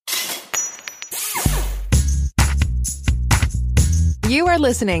You are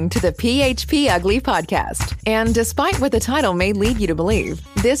listening to the PHP Ugly podcast. And despite what the title may lead you to believe,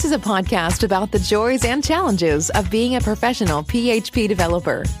 this is a podcast about the joys and challenges of being a professional PHP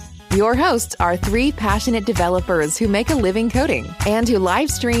developer. Your hosts are three passionate developers who make a living coding and who live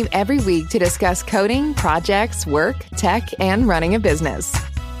stream every week to discuss coding, projects, work, tech, and running a business.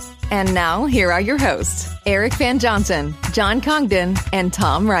 And now, here are your hosts, Eric Van Johnson, John Congdon, and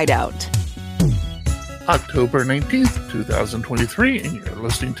Tom Rideout. October 19th, 2023, and you're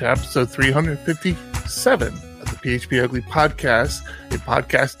listening to episode 357 of the PHP Ugly podcast, a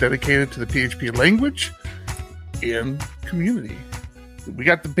podcast dedicated to the PHP language and community. We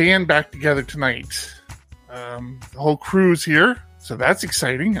got the band back together tonight. The whole crew's here, so that's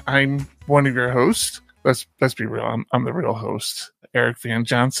exciting. I'm one of your hosts. Let's be real. I'm the real host, Eric Van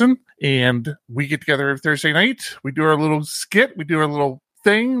Johnson, and we get together every Thursday night. We do our little skit. We do our little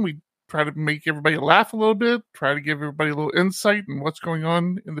thing. We try to make everybody laugh a little bit, try to give everybody a little insight in what's going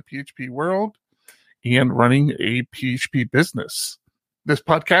on in the PHP world and running a PHP business. This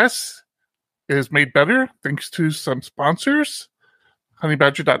podcast is made better thanks to some sponsors,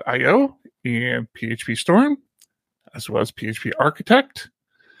 honeybadger.io and PHP Storm, as well as PHP Architect,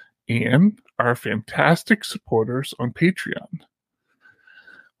 and our fantastic supporters on Patreon.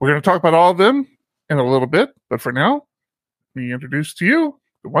 We're going to talk about all of them in a little bit, but for now, we introduce to you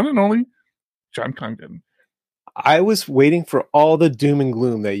the one and only John Congdon. I was waiting for all the doom and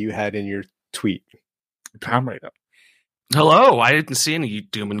gloom that you had in your tweet. Tom Rideout. Hello, I didn't see any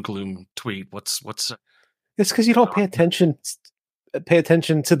doom and gloom tweet. What's It's because you don't pay attention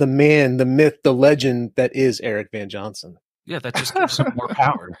to the man, the myth, the legend that is Eric Van Johnson. Yeah, that just gives him more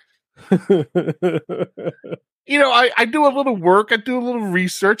power. You know, I do a little work, I do a little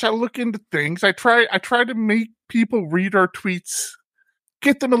research, I look into things, I try to make people read our tweets,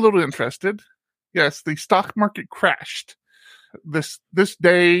 get them a little interested. Yes, the stock market crashed this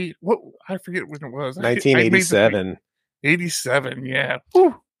day. What, I forget when it was. 1987. 87, yeah.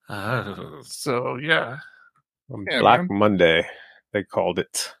 Whew. Oh. So yeah. Black Monday, they called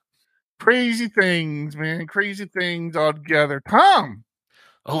it. Crazy things, man. Crazy things all together. Tom.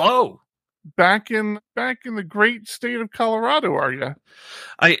 Hello. Back in the great state of Colorado, are you?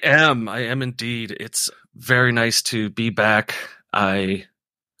 I am indeed. It's very nice to be back. I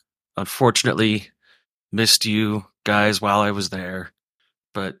unfortunately missed you guys while I was there.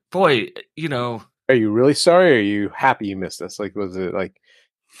 But boy, you know. Are you really sorry or are you happy you missed us? Like, was it like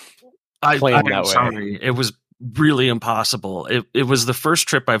planned that way? Sorry. It was really impossible. It was the first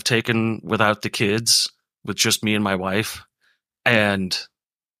trip I've taken without the kids, with just me and my wife. And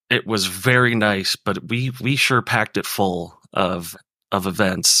it was very nice, but we sure packed it full of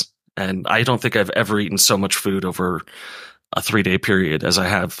events. And I don't think I've ever eaten so much food over a 3-day period as I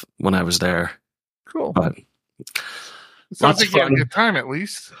have when I was there. Cool. But sounds like you had a good time, at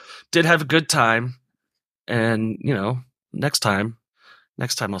least. Did have a good time. And, you know, next time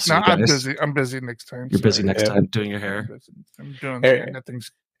I'll see you guys. I'm busy next time. You're busy next time doing your hair. I'm doing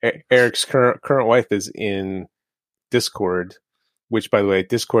things. Eric's current wife is in Discord, which, by the way,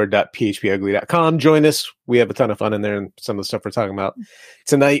 discord.phpugly.com. Join us. We have a ton of fun in there, and some of the stuff we're talking about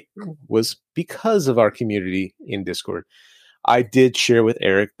tonight was because of our community in Discord. I did share with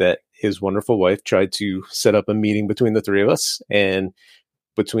Eric that his wonderful wife tried to set up a meeting between the three of us, and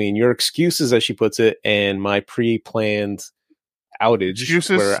between your excuses, as she puts it, and my pre-planned outage,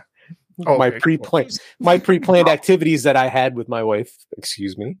 excuses? My pre-planned activities that I had with my wife,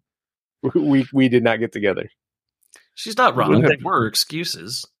 excuse me, we did not get together. She's not wrong. They were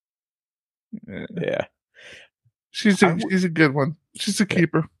excuses. Yeah. She's a good one. She's a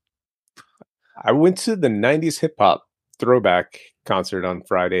keeper. I went to the 90s hip hop throwback concert on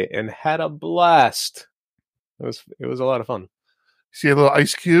Friday and had a blast. It was a lot of fun. See a little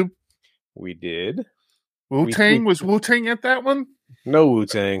Ice Cube? We did. Wu-Tang? Was Wu-Tang at that one? No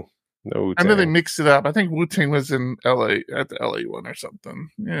Wu-Tang. I know they mixed it up. I think Wu-Tang was in LA at the LA one or something.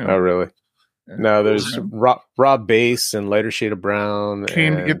 Yeah. Oh, really? No, there's Rob Bass and Lighter Shade of Brown.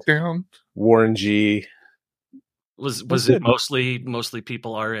 Came to Get Down. Warren G. Was it mostly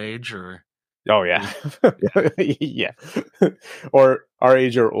people our age, or? Oh yeah, yeah, or our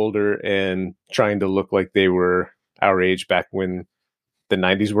age or older, and trying to look like they were our age back when the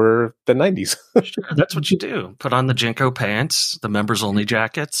 90s were the 90s. Sure, that's what you do. Put on the Jinko pants, the members only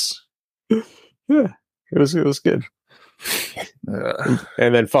jackets. Yeah, it was good.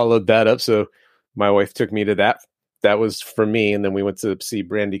 And then followed that up. So my wife took me to that. That was for me, and then we went to see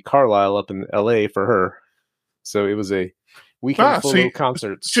Brandy Carlisle up in LA for her. So it was a weekend full of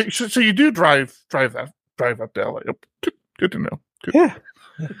concerts. So you do drive up to LA. Good to know. Good. Yeah.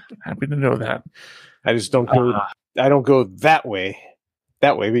 Happy to know that. I just don't go. I don't go that way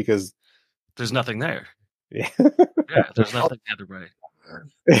because There's nothing there. yeah. Yeah, there's nothing the other way.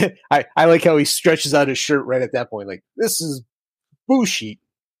 I like how he stretches out his shirt right at that point. Like, this is Bushi.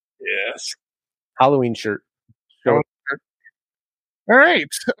 Yes. Halloween shirt. All right.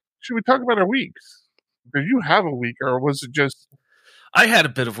 Should we talk about our weeks? Did you have a week, or was it just... I had a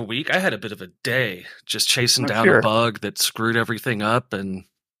bit of a week. I had a bit of a day just chasing down a bug that screwed everything up. And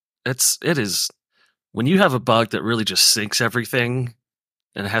it is when you have a bug that really just sinks everything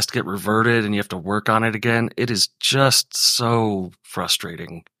and it has to get reverted and you have to work on it again, it is just so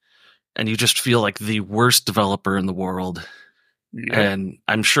frustrating. And you just feel like the worst developer in the world. Yeah. And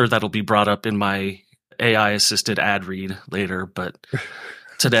I'm sure that'll be brought up in my AI assisted ad read later, but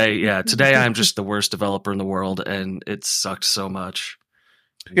today I'm just the worst developer in the world and it sucked so much.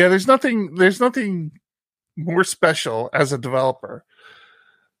 Yeah, there's nothing more special as a developer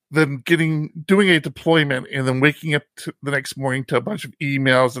than doing a deployment and then waking up the next morning to a bunch of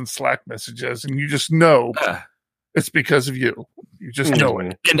emails and Slack messages, and you just know it's because of you. You just know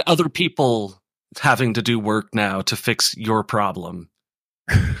it. And other people having to do work now to fix your problem.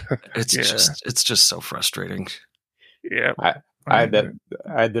 It's just so frustrating. Yeah. I had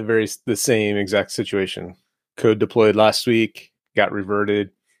the same exact situation. Code deployed last week, got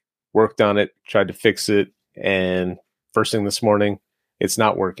reverted, worked on it, tried to fix it, and first thing this morning, it's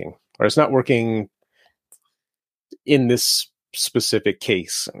not working. Or it's not working in this specific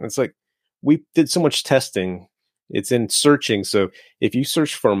case. And it's like, we did so much testing. It's in searching. So if you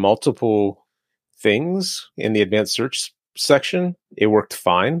search for multiple things in the advanced search section, it worked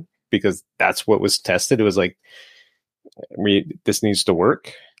fine because that's what was tested. It was like, this needs to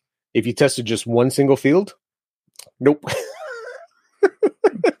work. If you tested just one single field, nope.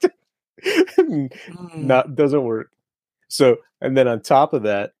 Doesn't work. So, and then on top of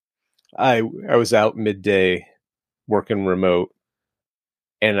that, I was out midday working remote,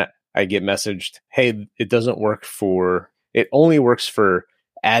 and I get messaged, hey, it only works for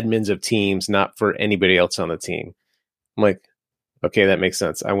admins of teams, not for anybody else on the team. I'm like, okay, that makes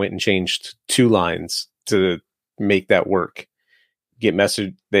sense. I went and changed 2 lines to make that work. Get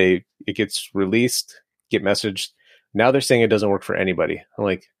messaged, it gets released, get messaged. Now they're saying it doesn't work for anybody. I'm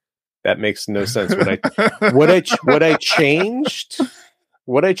like, that makes no sense. What I changed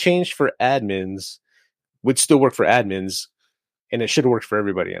for admins would still work for admins, and it should have worked for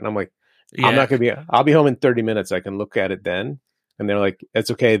everybody. And I'm like, I'm not gonna I'll be home in 30 minutes. I can look at it then. And they're like,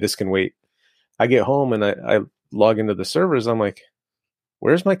 it's okay, this can wait. I get home and I log into the servers. I'm like,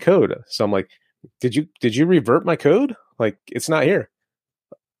 where's my code? So I'm like, did you revert my code? Like, it's not here.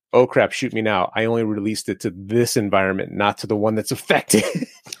 Oh crap, shoot me now. I only released it to this environment, not to the one that's affected.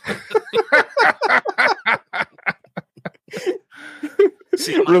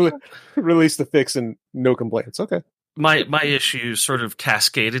 See, release the fix and no complaints. Okay. My issue sort of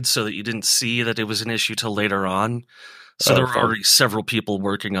cascaded so that you didn't see that it was an issue till later on. So there were already several people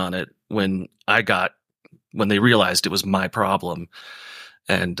working on it when they realized it was my problem.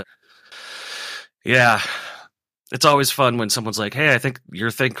 And yeah, it's always fun when someone's like, hey, I think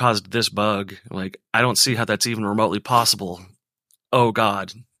your thing caused this bug. I'm like, I don't see how that's even remotely possible. Oh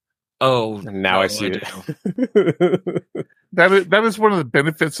God. Oh, and now I see it. That is one of the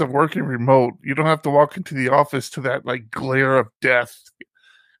benefits of working remote. You don't have to walk into the office to that like glare of death.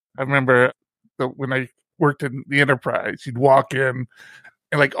 I remember when I worked in the enterprise, you'd walk in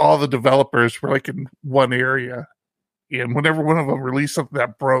and like all the developers were like in one area. And whenever one of them released something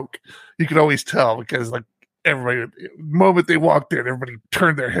that broke, you could always tell because like everybody, the moment they walked in, everybody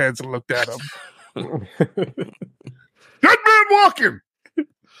turned their heads and looked at them. Dead man walking!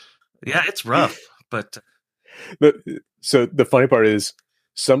 Yeah, it's rough, but... So the funny part is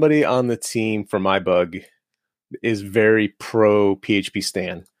somebody on the team for my bug is very pro PHP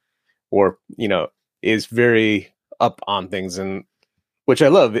stan, or, is very up on things, and which I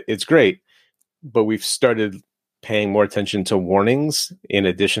love. It's great, but we've started paying more attention to warnings in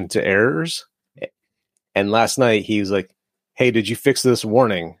addition to errors. And last night he was like, hey, did you fix this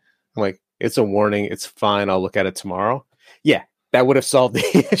warning? I'm like, it's a warning. It's fine. I'll look at it tomorrow. Yeah, that would have solved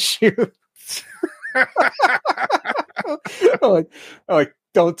the issue. I'm like,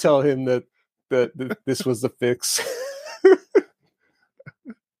 don't tell him that this was the fix.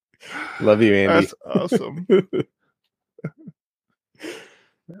 Love you, Andy. That's awesome.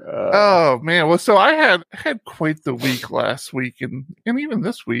 Oh man, well, so I had quite the week last week, and even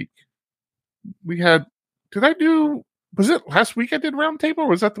this week we had. Was it last week I did Roundtable, or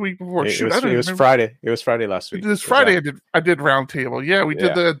was that the week before? It was Friday. It was Friday last week. This Friday I did Roundtable. Yeah, we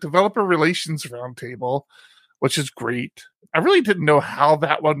did the Developer Relations Roundtable which is great. I really didn't know how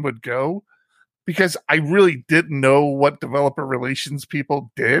that one would go because I really didn't know what developer relations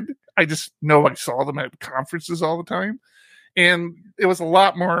people did. I just know I saw them at conferences all the time. And it was a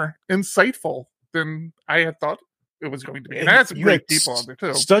lot more insightful than I had thought it was going to be. And I had some great people on there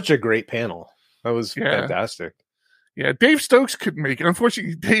too. Such a great panel. That was fantastic. Yeah, Dave Stokes couldn't make it.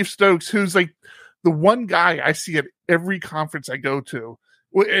 Unfortunately, Dave Stokes, who's like the one guy I see at every conference I go to.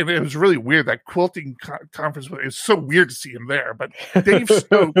 And it was really weird. That quilting conference, it was so weird to see him there. But Dave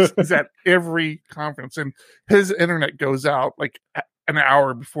Stokes is at every conference, and his internet goes out like an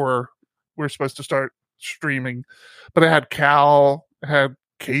hour before we're supposed to start streaming. But I had Cal, I had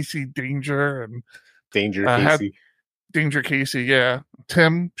Casey Danger, and Danger Casey, yeah.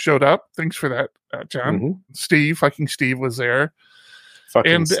 Tim showed up. Thanks for that, John. Mm-hmm. Fucking Steve was there.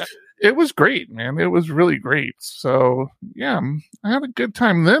 It was great, man. It was really great. So yeah, I had a good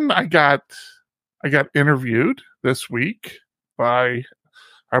time. Then I got interviewed this week by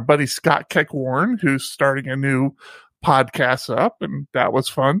our buddy Scott Keck Warren, who's starting a new podcast up, and that was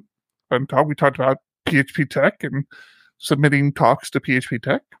fun. We talked about PHP Tech and submitting talks to PHP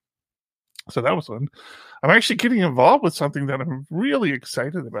Tech. So that was fun. I'm actually getting involved with something that I'm really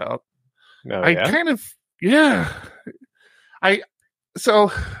excited about.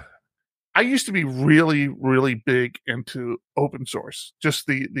 I used to be really, really big into open source, just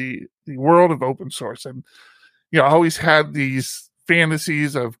the world of open source. And, I always had these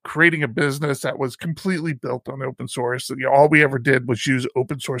fantasies of creating a business that was completely built on open source. All we ever did was use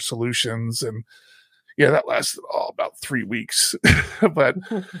open source solutions. And that lasted about 3 weeks. But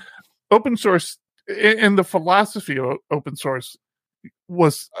open source and the philosophy of open source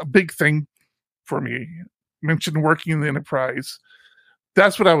was a big thing for me. Mentioned working in the enterprise.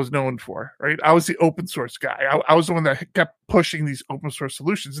 That's what I was known for, right? I was the open source guy. I was the one that kept pushing these open source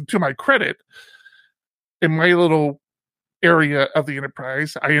solutions. And to my credit, in my little area of the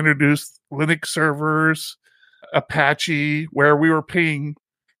enterprise, I introduced Linux servers, Apache, where we were paying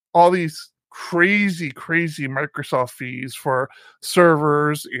all these crazy Microsoft fees for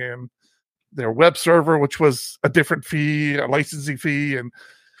servers and their web server, which was a different fee, a licensing fee. And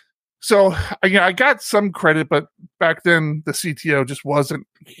so, I got some credit, but back then the CTO just wasn't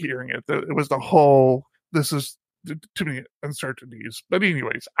hearing it. It was the whole, this is too many uncertainties. But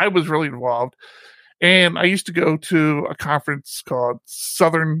anyways, I was really involved. And I used to go to a conference called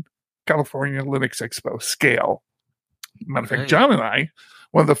Southern California Linux Expo, Scale. Matter of fact, John and I,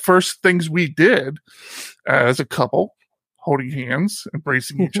 one of the first things we did as a couple, holding hands,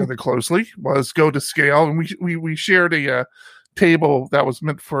 embracing each other closely, was go to Scale. And we shared a table that was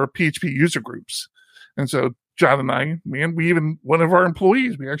meant for PHP user groups. And so John and I, one of our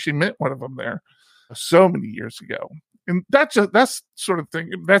employees, we actually met one of them there so many years ago. And that's sort of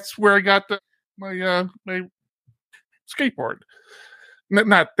thing. That's where I got my skateboard.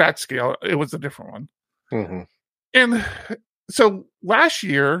 Not that scale. It was a different one. Mm-hmm. And so last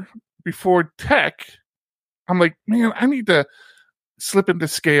year before Tech, I'm like, man, I need to slip into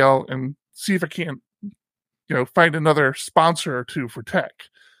Scale and see if I can't, find another sponsor or two for Tech.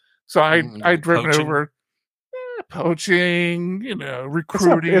 So I'd driven over poaching,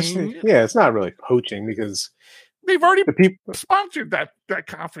 recruiting. It's not really poaching because they've already sponsored that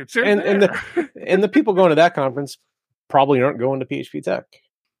conference. And the people going to that conference probably aren't going to PHP Tech.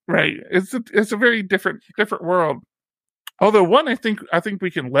 Right. It's a very different world. Although one I think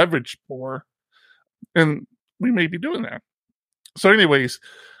we can leverage more, and we may be doing that. So anyways,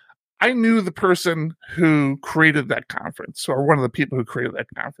 I knew the person who created that conference, or one of the people who created that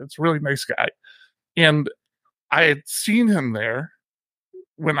conference, really nice guy. And I had seen him there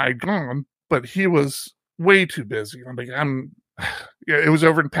when I'd gone, but he was way too busy. I'm like, it was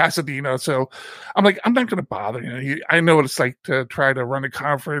over in Pasadena. So I'm like, I'm not going to bother. I know what it's like to try to run a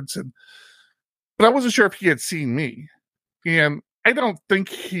conference. But I wasn't sure if he had seen me. And I don't think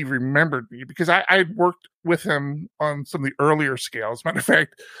he remembered me because I'd worked with him on some of the earlier scales. Matter of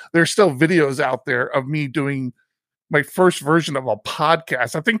fact, there's still videos out there of me doing my first version of a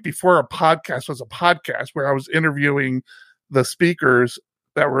podcast. I think before a podcast was a podcast, where I was interviewing the speakers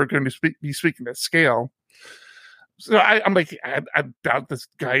that were going to be speaking at Scale. So I'm like, I doubt this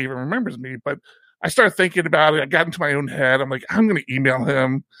guy even remembers me, but I started thinking about it. I got into my own head. I'm like, I'm going to email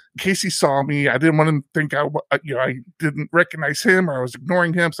him in case he saw me. I didn't want him to think I didn't recognize him or I was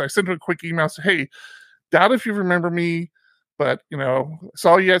ignoring him. So I sent him a quick email. Say, hey, doubt if you remember me, but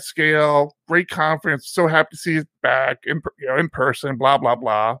saw you at Scale. Great conference. So happy to see you back in person. Blah blah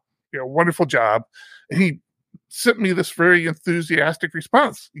blah. Wonderful job. And he sent me this very enthusiastic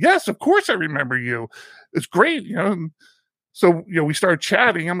response. Yes, of course I remember you. It's great. And so we started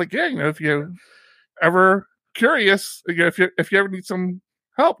chatting. I'm like, yeah, if you ever curious, if you ever need some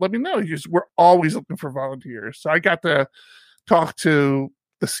help, let me know. We're always looking for volunteers. So I got to talk to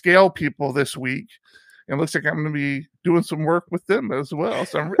the scale people this week, and it looks like I'm going to be doing some work with them as well.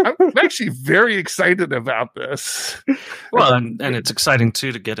 So I'm actually very excited about this. Well, and it's exciting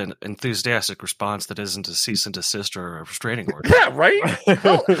too to get an enthusiastic response that isn't a cease and desist or a restraining order. Yeah, right.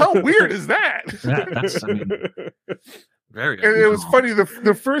 How weird is that? That's, very. And it was funny.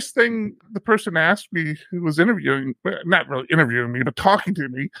 The first thing the person asked me, who was interviewing, not really interviewing me, but talking to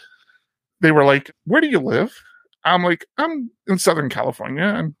me, they were like, "Where do you live?" I'm like, "I'm in Southern California.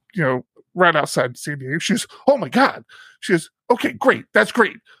 I'm, right outside San Diego." She's, "Oh my God." She goes, "Okay, great. That's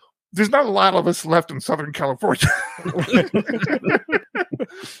great. There's not a lot of us left in Southern California." I'm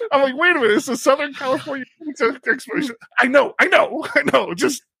like, "Wait a minute. It's a Southern California exploration." I know.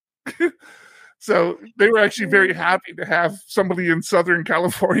 Just so they were actually very happy to have somebody in Southern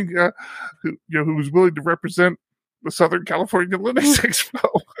California who was willing to represent the Southern California Linux Expo.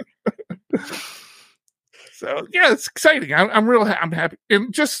 So yeah, it's exciting. I'm happy,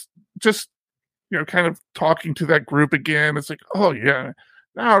 and just kind of talking to that group again. It's like, oh yeah,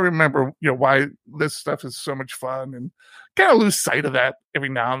 now I remember why this stuff is so much fun, and kind of lose sight of that every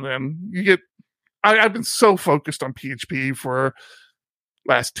now and then. I've been so focused on PHP for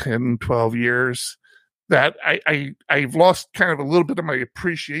last 10, 12 years that I've lost kind of a little bit of my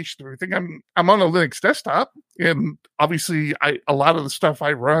appreciation of everything. I'm on a Linux desktop, and obviously a lot of the stuff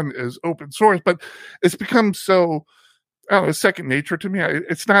I run is open source, but it's become so, I don't know, second nature to me.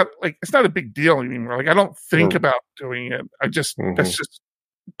 It's not a big deal anymore. Like, I don't think about doing it. That's just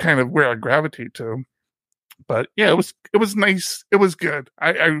kind of where I gravitate to. But yeah, it was nice. It was good.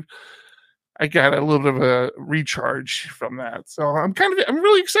 I got a little bit of a recharge from that. So I'm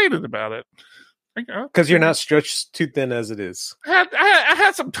really excited about it. Because you're not stretched too thin as it is. I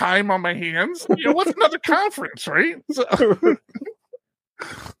had some time on my hands. What's another conference, right? So,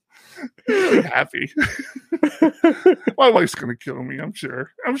 really happy. My wife's going to kill me, I'm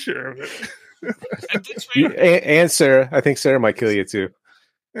sure. I'm sure of it. And Sarah. I think Sarah might kill you too.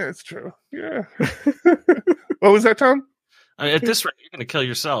 Yeah, it's true. Yeah. What was that, Tom? At this rate, you're going to kill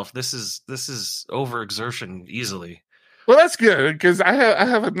yourself. This is overexertion easily. Well, that's good, because I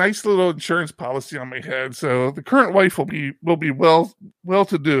have a nice little insurance policy on my head, so the current wife will be well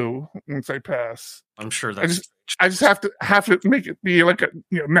to do once I pass. I'm sure that's. I just have to make it be like a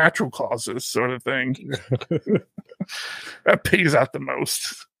natural causes sort of thing. That pays out the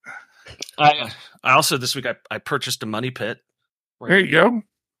most. I also this week I purchased a money pit. There you go.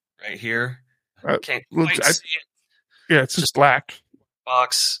 Right here. Can't see it. Yeah, it's just black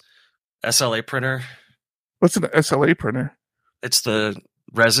box SLA printer. What's an SLA printer? It's the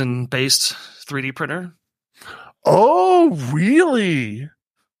resin-based 3D printer. Oh, really?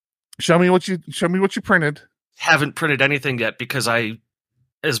 Show me what you printed. Haven't printed anything yet because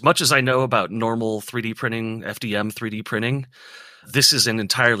as much as I know about normal 3D printing, FDM 3D printing, this is an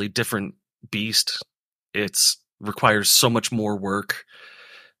entirely different beast. It requires so much more work,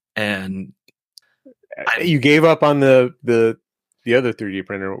 and you gave up on the other 3D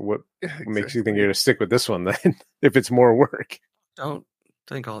printer. What makes you think you're going to stick with this one then? If it's more work, don't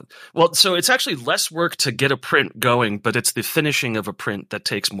think well. So it's actually less work to get a print going, but it's the finishing of a print that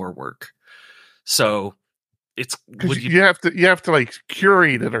takes more work. So it's you have to like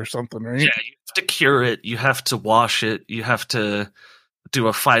curate it or something, right? Yeah, you have to cure it. You have to wash it. You have to do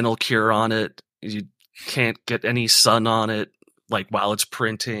a final cure on it. You can't get any sun on it, like while it's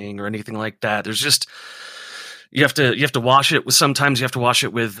printing or anything like that. There's just you have to wash it with. Sometimes you have to wash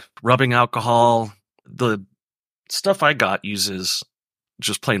it with rubbing alcohol. The stuff I got uses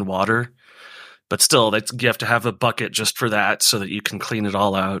just plain water, but still, you have to have a bucket just for that, so that you can clean it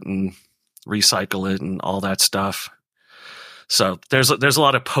all out and recycle it and all that stuff. So there's a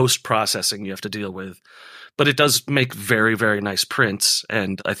lot of post processing you have to deal with, but it does make very, very nice prints.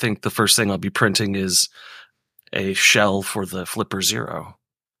 And I think the first thing I'll be printing is a shell for the Flipper Zero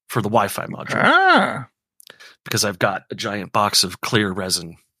for the Wi-Fi module. Because I've got a giant box of clear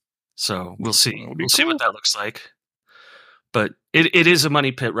resin. So we'll see. We'll see what that looks like. But it is a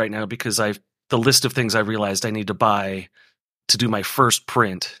money pit right now because the list of things I realized I need to buy to do my first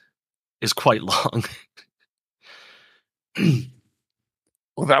print is quite long.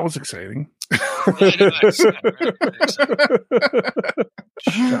 Well, that was exciting.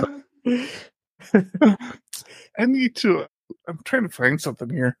 I need to. I'm trying to find something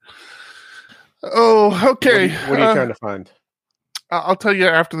here. Oh, okay. What are you trying to find? I'll tell you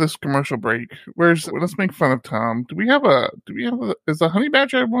after this commercial break. Let's make fun of Tom. Is the Honey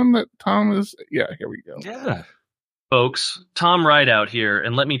Badger one that Tom is? Yeah, here we go. Yeah. Folks, Tom Rideout here,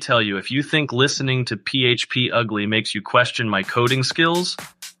 and let me tell you, if you think listening to PHP Ugly makes you question my coding skills,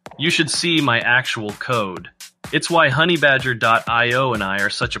 you should see my actual code. It's why honeybadger.io and I are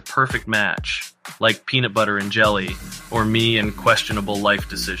such a perfect match, like peanut butter and jelly, or me and questionable life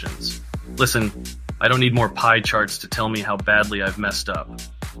decisions. Listen, I don't need more pie charts to tell me how badly I've messed up.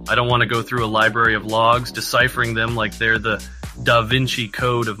 I don't want to go through a library of logs, deciphering them like they're the Da Vinci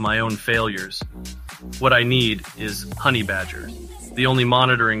Code of my own failures. What I need is Honeybadger, the only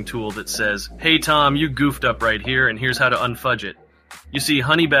monitoring tool that says, "Hey Tom, you goofed up right here, and here's how to unfudge it." You see,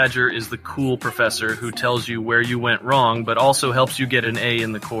 Honeybadger is the cool professor who tells you where you went wrong, but also helps you get an A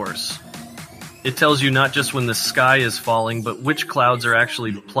in the course. It tells you not just when the sky is falling, but which clouds are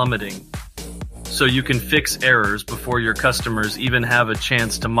actually plummeting. So you can fix errors before your customers even have a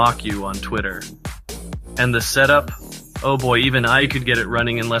chance to mock you on Twitter. And the setup? Oh boy, even I could get it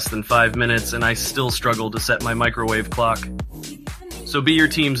running in less than 5 minutes, and I still struggle to set my microwave clock. So be your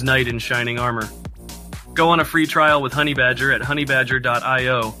team's knight in shining armor. Go on a free trial with Honeybadger at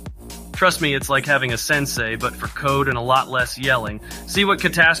honeybadger.io. Trust me, it's like having a sensei, but for code and a lot less yelling. See what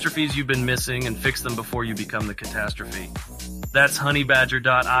catastrophes you've been missing and fix them before you become the catastrophe. That's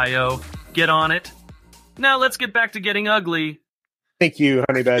honeybadger.io. Get on it. Now let's get back to getting ugly. Thank you,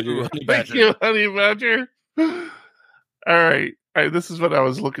 Honeybadger. Thank you, Honeybadger. All right. This is what I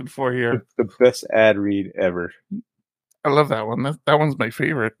was looking for here. The best ad read ever. I love that one. That one's my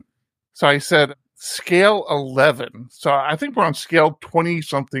favorite. So I said scale 11. So I think we're on scale 20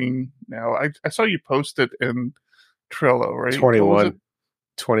 something now. I saw you post it in Trello, right? 21.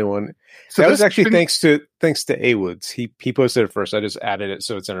 21. So that was actually thanks to A Woods. He posted it first. I just added it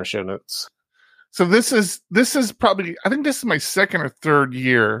so it's in our show notes. So this is probably, I think this is my second or third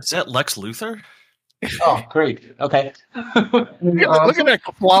year. Is that Lex Luthor? Oh, great. Okay. Look at that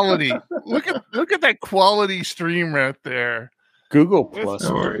quality. Look at that quality stream right there. Google Plus.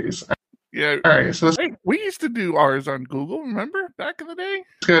 No worries. Yeah. All right. So we used to do ours on Google, remember? Back in the day?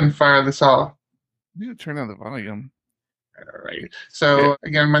 let's go ahead and fire this off. You need to turn down the volume. All right. So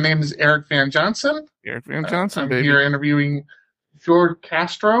again, my name is Eric Van Johnson. Eric Van Johnson, I'm baby. here interviewing Fjord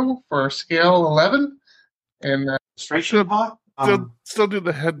Castro for Scale 11. And Registration pot? Still do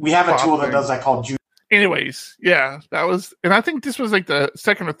the head. We have a tool that thing. does that called Juice. Anyways, yeah, that was, and I think this was like the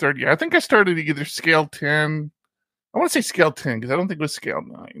second or third year. I think I started either scale 10. I want to say scale 10 because I don't think it was scale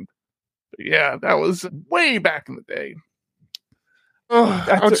 9. But yeah, that was way back in the day. Oh,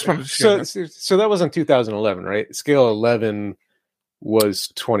 I just wanted to share so that was in 2011, right? Scale 11 was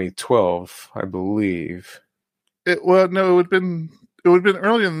 2012, I believe. No, it would have been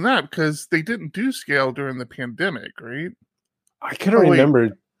earlier than that because they didn't do scale during the pandemic, right? I couldn't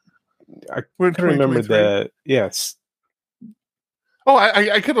remember. I couldn't remember that. Yes. Oh,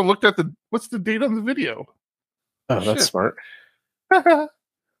 I could have looked at what's the date on the video? Oh, that's smart. I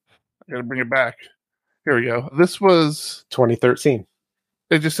gotta bring it back. Here we go. This was 2013.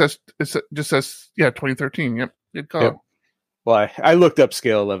 It just says 2013. Yep. Good call. Yep. Well, I looked up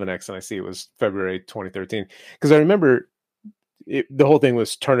Scale 11X and I see it was February 2013 because I remember the whole thing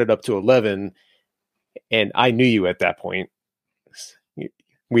was turn it up to 11, and I knew you at that point.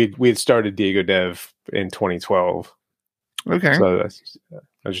 We had started Diego Dev in 2012. Okay. So I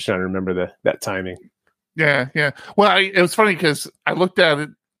was just trying to remember that timing. Yeah. Well, it was funny because I looked at it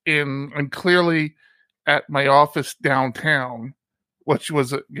and clearly at my office downtown, which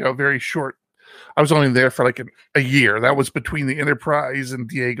was very short. I was only there for like a year. That was between the Enterprise and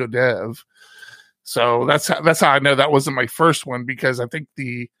Diego Dev. So that's how I know that wasn't my first one, because I think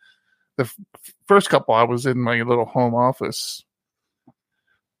the first couple I was in my little home office.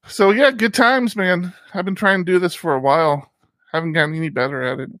 So yeah, good times, man. I've been trying to do this for a while. Haven't gotten any better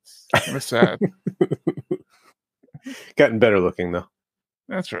at it. It's kind of sad. Gotten better looking though.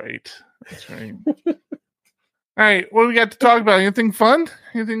 That's right. All right, what do we got to talk about? Anything fun?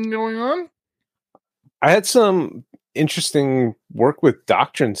 Anything going on? I had some interesting work with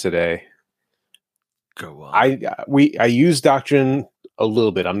Doctrine today. Go on. I use Doctrine a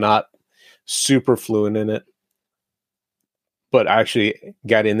little bit. I'm not super fluent in it, but I actually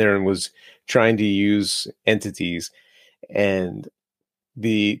got in there and was trying to use entities, and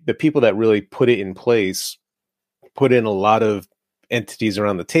the people that really put it in place put in a lot of entities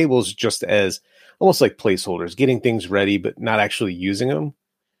around the tables just as almost like placeholders, getting things ready, but not actually using them.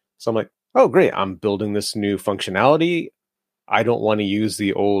 So I'm like, oh, great. I'm building this new functionality. I don't want to use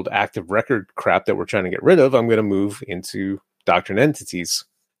the old active record crap that we're trying to get rid of. I'm going to move into Doctrine entities,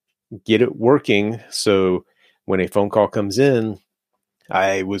 get it working. So when a phone call comes in,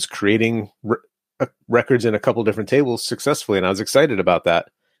 I was creating records in a couple different tables successfully, and I was excited about that.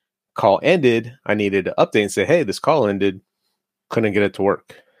 call ended, I needed to update and say, hey, this call ended. Couldn't get it to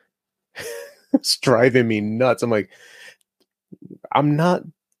work. It's driving me nuts. I'm like, I'm not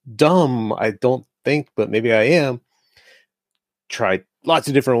dumb, I don't think, but maybe I am. Tried lots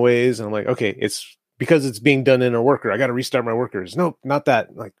of different ways. And I'm like, okay, it's because it's being done in a worker. I got to restart my workers. Nope, not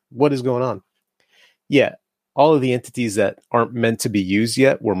that. Like, what is going on? Yeah, all of the entities that aren't meant to be used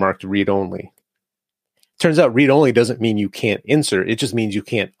yet were marked read-only. Turns out read-only doesn't mean you can't insert. It just means you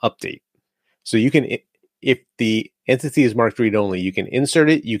can't update. So you can, if the entity is marked read-only, you can insert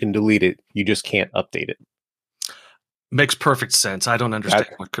it, you can delete it. You just can't update it. Makes perfect sense. I don't understand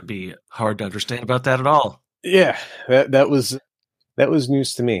what could be hard to understand about that at all. Yeah, that was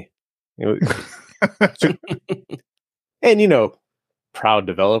news to me. And proud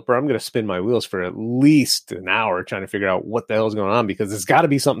developer, I'm going to spin my wheels for at least an hour trying to figure out what the hell is going on, because there's got to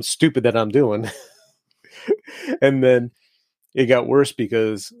be something stupid that I'm doing. And then it got worse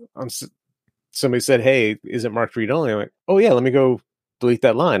because somebody said, hey, is it marked read only? I'm like, oh yeah, let me go delete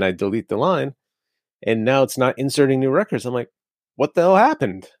that line. I delete the line, and now it's not inserting new records. I'm like, what the hell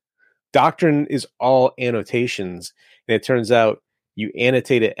happened? Doctrine is all annotations, and it turns out you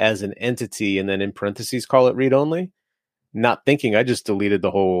annotate it as an entity and then in parentheses call it read only. Not thinking, I just deleted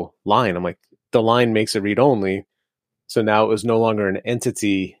the whole line. I'm like, the line makes it read only, so now it was no longer an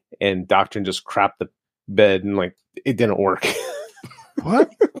entity, and Doctrine just crapped the bed, and like it didn't work. What?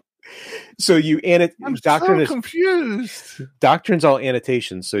 So you I'm Doctrine so confused. Doctrine's all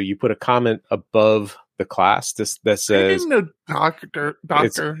annotations. So you put a comment above the class that I says didn't know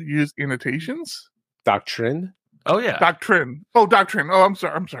Doctor used annotations. Doctrine. Oh yeah, Doctrine. Oh, Doctrine. Oh, I'm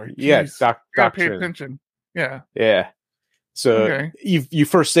sorry. Yeah, Jeez. Gotta pay Doctrine. attention. Yeah. Yeah. So Okay. you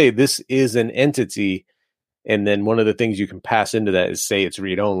first say this is an entity, and then one of the things you can pass into that is say it's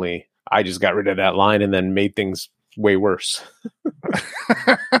read only. I just got rid of that line and then made things way worse.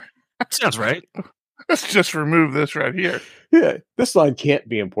 sounds right. Let's just remove this right here. Yeah, this line can't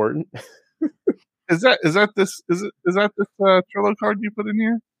be important. Is that this Trello card you put in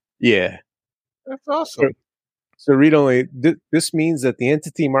here? Yeah. That's awesome. So read only. This means that the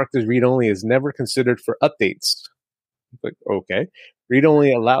entity marked as read only is never considered for updates. Like, okay, read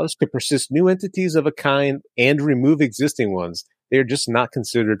only allows to persist new entities of a kind and remove existing ones. They are just not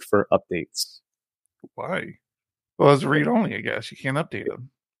considered for updates. Why? Well, it's read only, I guess. You can't update them.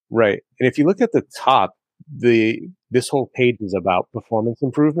 Right. And if you look at the top, this whole page is about performance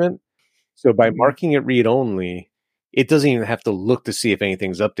improvement. So by marking it read only, it doesn't even have to look to see if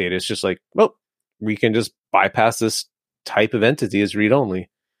anything's updated. It's just like, well, we can just bypass this type of entity as read only.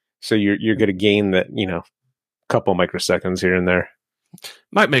 So you're going to gain that, couple microseconds here and there.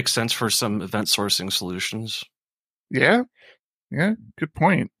 Might make sense for some event sourcing solutions. Yeah. Yeah. Good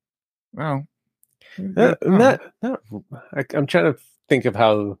point. Wow. I'm trying to think of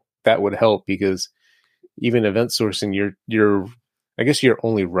how that would help, because even event sourcing, I guess you're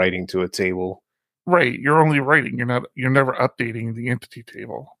only writing to a table. Right. You're only writing. You're never updating the entity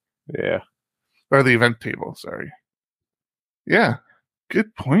table. Yeah. Or the event table, sorry. Yeah.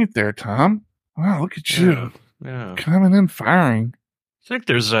 Good point there, Tom. Wow, look at you. Yeah. Coming in firing. I think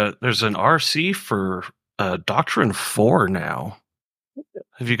there's an RC for Doctrine 4 now.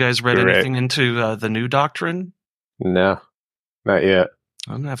 Have you guys read anything into the new Doctrine? No, not yet.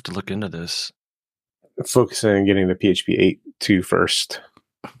 I'm going to have to look into this. Focusing on getting the PHP 8.2 first.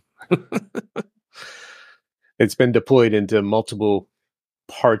 It's been deployed into multiple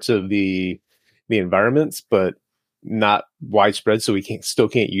parts of the environments, but not widespread, so we still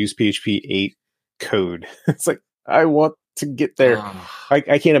can't use PHP 8 code. It's like, I want to get there. I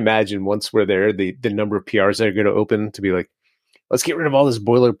can't imagine once we're there, the number of PRs that are going to open to be like, let's get rid of all this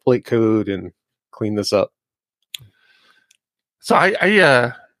boilerplate code and clean this up. So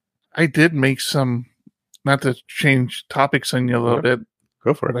I did make some, not to change topics on you a little bit.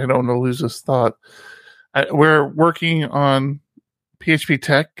 Go for it. But I don't want to lose this thought. We're working on PHP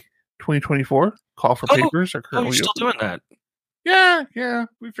Tech 2024. Call for papers are currently you're still doing that? Yeah.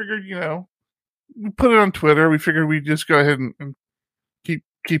 We figured, we put it on Twitter. We figured we'd just go ahead and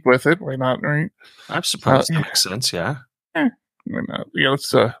keep with it. Why not, right? I suppose that makes sense, yeah. Why not? Yeah,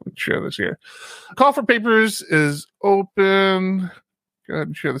 let's share this here. Call for papers is open. Go ahead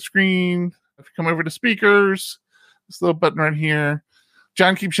and share the screen. If you come over to speakers, this little button right here.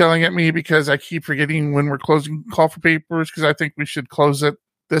 John keeps yelling at me because I keep forgetting when we're closing Call for Papers, because I think we should close it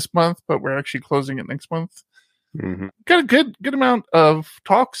this month, but we're actually closing it next month. Mm-hmm. Got a good amount of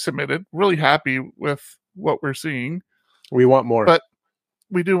talks submitted. Really happy with what we're seeing. We want more, but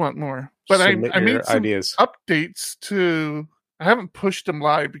we do want more. But I made some ideas. Updates to. I haven't pushed them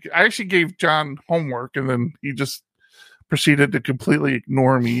live because I actually gave John homework, and then he just proceeded to completely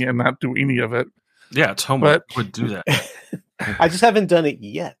ignore me and not do any of it. Yeah, it's homework. Would do that. I just haven't done it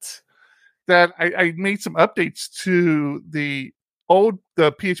yet. That I made some updates to the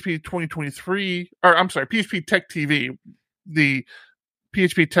PHP 2023, or I'm sorry, PHP Tech TV, the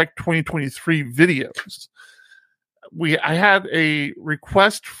PHP Tech 2023 videos. I had a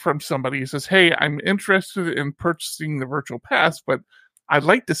request from somebody who says, "Hey, I'm interested in purchasing the virtual pass, but I'd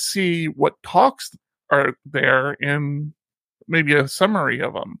like to see what talks are there and maybe a summary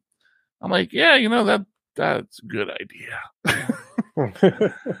of them." I'm like, "Yeah, that's a good idea."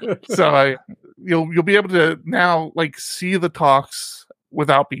 So you'll be able to now see the talks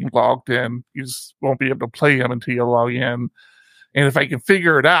without being logged in. You just won't be able to play them until you log in. And if I can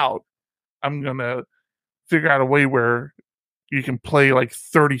figure it out, I'm gonna figure out a way where you can play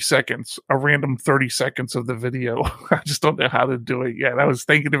 30 seconds, a random 30 seconds of the video. I just don't know how to do it yet. I was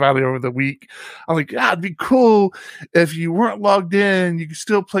thinking about it over the week. I was like, it'd be cool if you weren't logged in, you could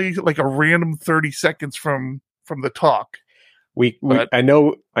still play a random 30 seconds from the talk. I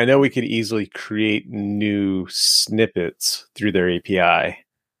know we could easily create new snippets through their API.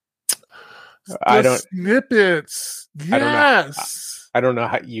 Snippets. Yes. I don't know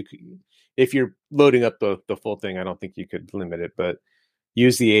how you could, if you're loading up the full thing. I don't think you could limit it, but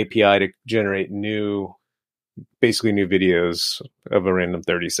use the API to generate basically new videos of a random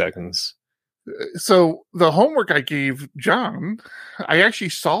 30 seconds. So the homework I gave John, I actually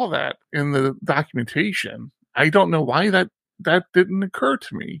saw that in the documentation. I don't know why that didn't occur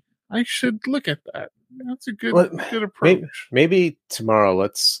to me. I should look at that. That's a good approach. Maybe tomorrow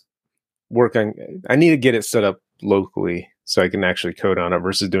let's work on. I need to get it set up locally so I can actually code on it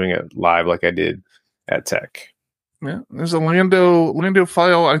versus doing it live like I did at Tech. Yeah, there's a Lando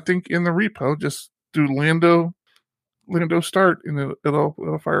file I think in the repo. Just do Lando start and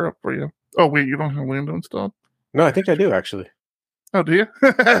it'll fire up for you. Oh wait, you don't have Lando installed? No, I think I do actually. Oh, do you?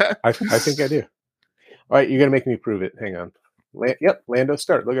 I think I do. All right, you're gonna make me prove it. Hang on. Yep, Lando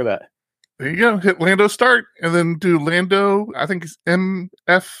start. Look at that. There you go. Hit Lando start and then do Lando. I think it's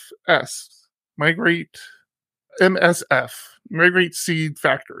MFS. Migrate Migrate Seed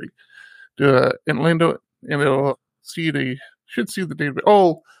Factory. Do in Lando, and it'll should see the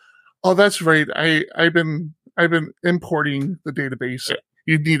database. Oh, that's right. I've been importing the database.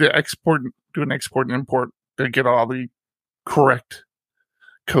 You need to do an export and import to get all the correct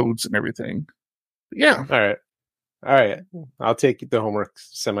codes and everything. Yeah. All right. I'll take the homework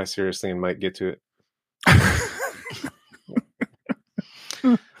semi-seriously and might get to it.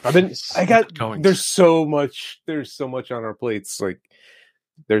 There's so much on our plates.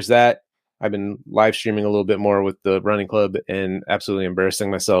 There's that. I've been live streaming a little bit more with the running club and absolutely embarrassing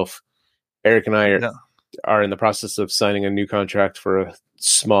myself. Eric and I are in the process of signing a new contract for a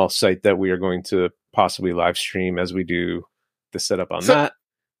small site that we are going to possibly live stream as we do the setup on that.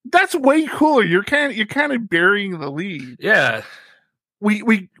 That's way cooler. You're kind of burying the lead. Yeah.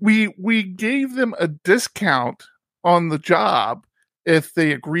 We gave them a discount on the job if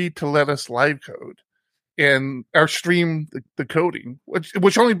they agreed to let us live code and or stream the coding,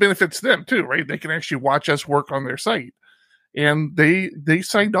 which only benefits them too, right? They can actually watch us work on their site. And they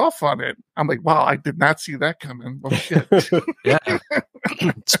signed off on it. I'm like, wow, I did not see that coming. Well, shit. Yeah.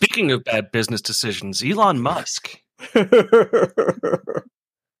 Speaking of bad business decisions, Elon Musk.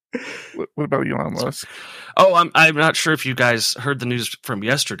 What about Elon Musk? Oh, I'm not sure if you guys heard the news from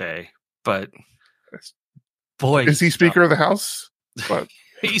yesterday, but boy, is he Speaker of the House? But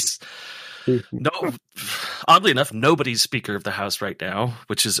oddly enough, nobody's Speaker of the House right now,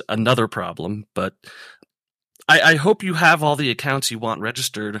 which is another problem. But I hope you have all the accounts you want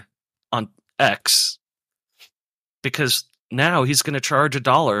registered on X, because now he's going to charge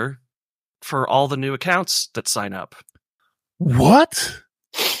 $1 for all the new accounts that sign up. What?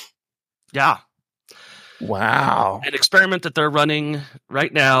 Yeah. Wow. An experiment that they're running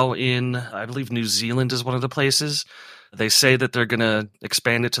right now in, I believe, New Zealand is one of the places. They say that they're going to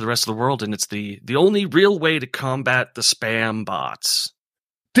expand it to the rest of the world, and it's the only real way to combat the spam bots.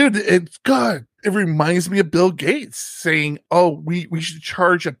 Dude, it's good. It reminds me of Bill Gates saying, "Oh, we should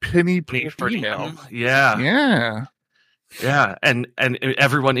charge a penny per email." Yeah, yeah, yeah, and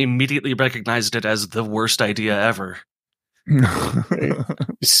everyone immediately recognized it as the worst idea ever.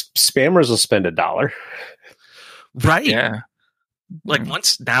 Spammers will spend $1, right? Yeah,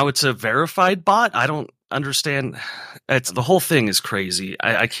 once now it's a verified bot. I don't understand. The whole thing is crazy.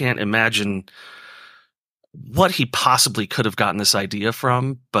 I can't imagine what he possibly could have gotten this idea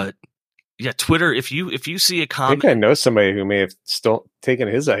from, but yeah, Twitter. If you see a comment, I think I know somebody who may have taken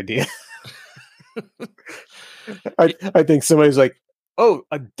his idea. I think somebody's like, "Oh,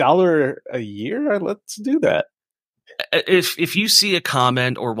 $1 a year? Let's do that." if you see a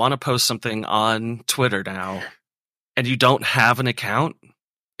comment or want to post something on Twitter now and you don't have an account,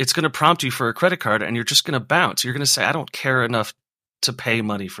 it's going to prompt you for a credit card and you're just going to bounce. You're going to say, I don't care enough to pay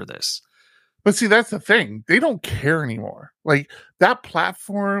money for this. But see, that's the thing. They don't care anymore. Like, that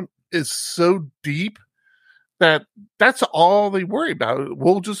platform is so deep that that's all they worry about.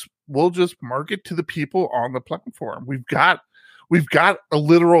 We'll just market to the people on the platform. We've got a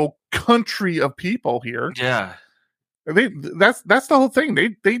literal country of people here. Yeah. That's the whole thing.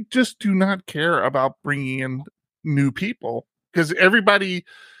 They just do not care about bringing in new people, because everybody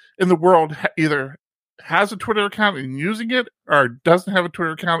in the world either has a Twitter account and using it, or doesn't have a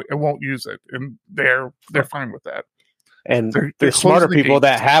Twitter account and won't use it, and they're fine with that. And They're there's smarter closing the people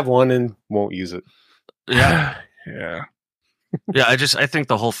gates. that have one and won't use it. Yeah. Yeah. Yeah, I think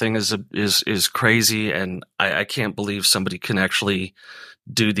the whole thing is crazy, and I can't believe somebody can actually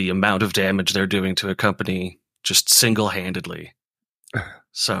do the amount of damage they're doing to a company just single-handedly.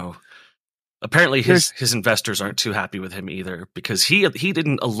 So apparently his investors aren't too happy with him either, because he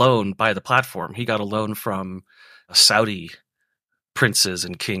didn't alone buy the platform. He got a loan from Saudi princes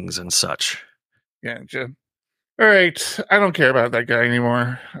and kings and such. Yeah, Jim. All right, I don't care about that guy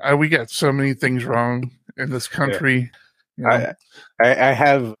anymore. We got so many things wrong in this country. Yeah. I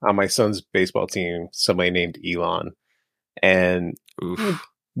have on my son's baseball team somebody named Elon, and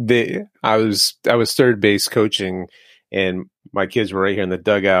I was third base coaching, and my kids were right here in the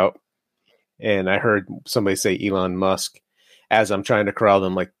dugout, and I heard somebody say Elon Musk as I'm trying to corral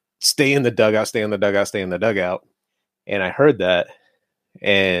them, like, stay in the dugout, stay in the dugout, stay in the dugout. And I heard that,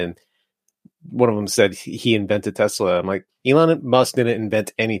 and one of them said he invented Tesla. I'm like, Elon Musk didn't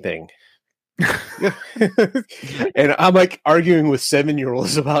invent anything. And I'm like arguing with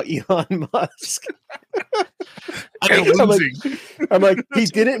 7-year-olds about Elon Musk. I'm like, he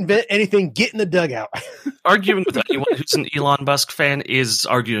didn't invent anything. Get in the dugout. Arguing with anyone who's an Elon Musk fan is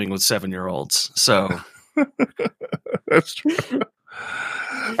arguing with 7-year-olds. So that's true.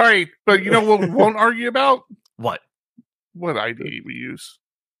 All right, but you know what we won't argue about? What ID we use.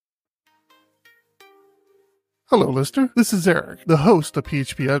 Hello, listener. This is Eric, the host of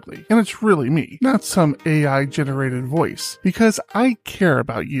PHP Ugly, and it's really me, not some AI-generated voice, because I care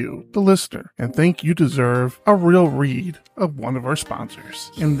about you, the listener, and think you deserve a real read of one of our sponsors.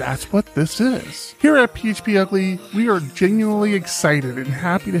 And that's what this is. Here at PHP Ugly, we are genuinely excited and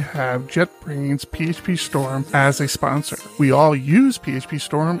happy to have JetBrains PHP Storm as a sponsor. We all use PHP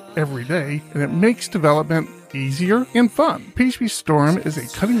Storm every day, and it makes development easier and fun. PHP Storm is a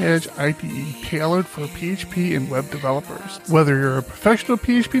cutting-edge IDE tailored for PHP and web developers. Whether you're a professional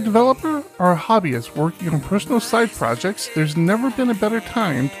PHP developer or a hobbyist working on personal side projects, there's never been a better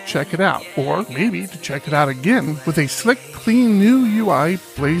time to check it out, or maybe to check it out again with a slick, clean new UI,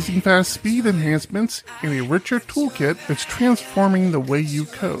 blazing fast speed enhancements, and a richer toolkit that's transforming the way you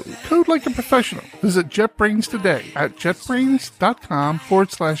code. Code like a professional. Visit JetBrains today at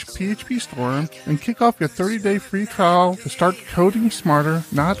jetbrains.com/PHP Storm and kick off your 30-day free trial to start coding smarter,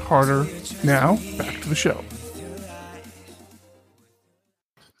 not harder. Now, back to the show.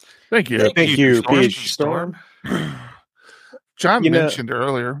 Thank you. Thank you, PHP Storm. John mentioned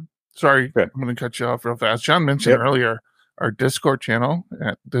earlier, sorry, I'm going to cut you off real fast. John mentioned earlier our Discord channel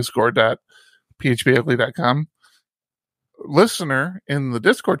at discord.phpugly.com. Listener in the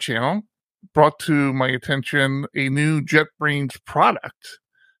Discord channel brought to my attention a new JetBrains product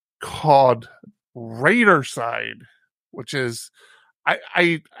called Raider Side, which is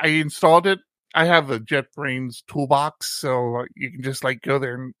I installed it. I have a JetBrains toolbox, so you can just like go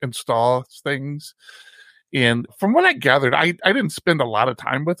there and install things. And from what I gathered, I didn't spend a lot of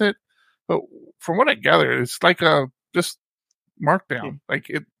time with it, but from what I gathered, it's like a just markdown.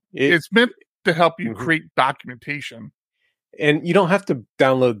 Like it's meant to help you create documentation. And you don't have to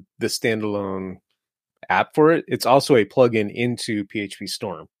download the standalone app for it. It's also a plugin into PHP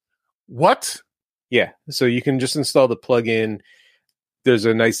Storm. What? Yeah. So you can just install the plugin. There's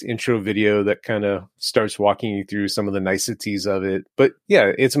a nice intro video that kind of starts walking you through some of the niceties of it. But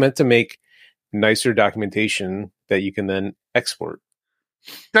yeah, it's meant to make nicer documentation that you can then export.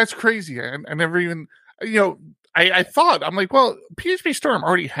 That's crazy. I never even, I thought, I'm like, well, PHP Storm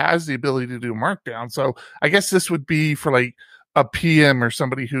already has the ability to do Markdown. So I guess this would be for like a PM or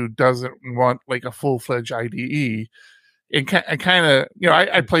somebody who doesn't want like a full-fledged IDE. And kind of,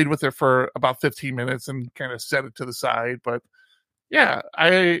 I played with it for about 15 minutes and kind of set it to the side. But yeah,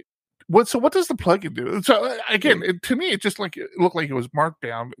 what does the plugin do? So again, to me, it just it looked like it was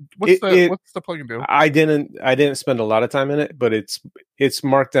Markdown. What's the plugin do? I didn't spend a lot of time in it, but it's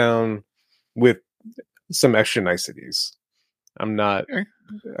Markdown with some extra niceties. I'm not,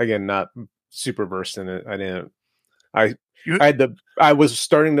 again, not super versed in it. I didn't I I was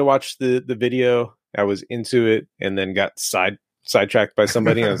starting to watch the video. I was into it and then got sidetracked by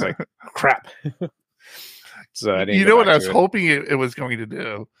somebody. And I was like, crap. So I didn't. You know what I was hoping it was going to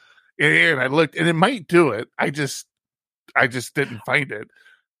do, and I looked, and it might do it. I just didn't find it.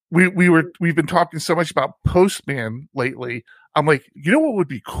 We've been talking so much about Postman lately. I'm like, you know what would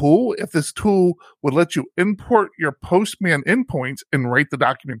be cool if this tool would let you import your Postman endpoints and write the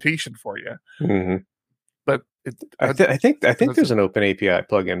documentation for you. Mm-hmm. But I think there's an Open API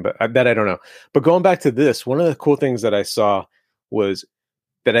plugin, but I don't know. But going back to this, one of the cool things that I saw was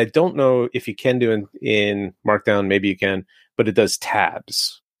that I don't know if you can do in Markdown. Maybe you can, but it does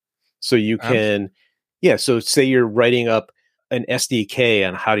tabs. So you can, so say you're writing up an SDK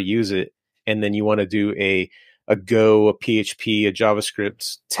on how to use it, and then you want to do a Go, a PHP, a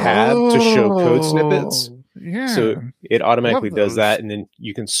JavaScript tab to show code snippets. Yeah. So it automatically does that, and then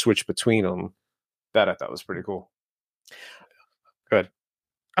you can switch between them. That I thought was pretty cool. Good.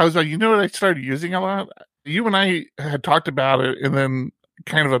 I was like, you know what I started using a lot? You and I had talked about it and then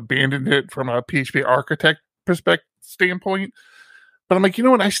kind of abandoned it from a PHP architect perspective standpoint. But I'm like, you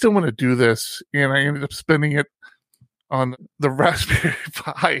know what? I still want to do this. And I ended up spending it on the Raspberry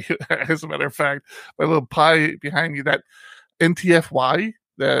Pi. As a matter of fact, my little Pi behind me, that NTFY,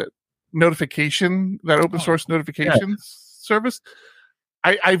 that notification, that open source notification service.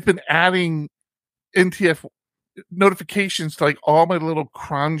 I've been adding NTF notifications to like all my little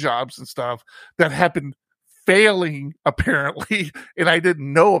cron jobs and stuff that have been failing apparently, and I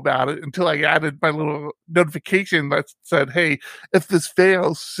didn't know about it until I added my little notification that said, hey, if this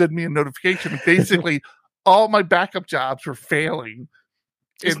fails, send me a notification. And basically all my backup jobs were failing.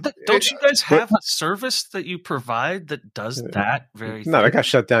 Don't you guys have a service that you provide that does that very thing? No, that got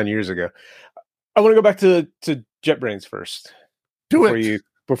shut down years ago. I want to go back to JetBrains first.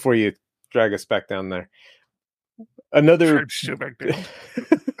 Before you drag us back down there. Another back down.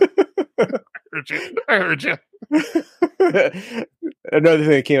 I heard you. Another thing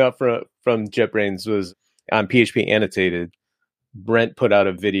that came out from JetBrains was on PHP Annotated. Brent put out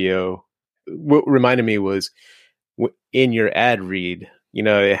a video. What reminded me was in your ad read,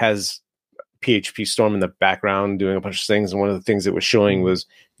 it has PHP Storm in the background doing a bunch of things. And one of the things it was showing was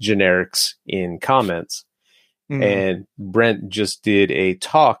generics in comments. Mm-hmm. And Brent just did a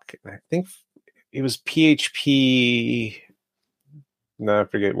talk. I think it was PHP. No, I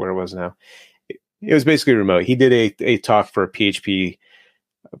forget where it was now. It was basically remote. He did a talk for a PHP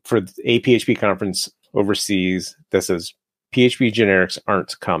conference overseas that says PHP generics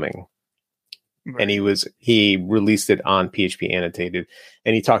aren't coming. Right. And he released it on PHP Annotated,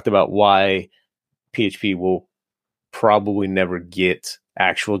 and he talked about why PHP will probably never get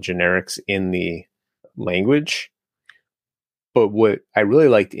actual generics in the language. But what I really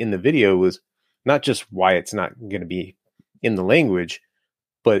liked in the video was not just why it's not going to be in the language,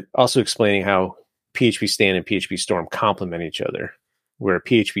 but also explaining how PHP Stan and PHP Storm complement each other, where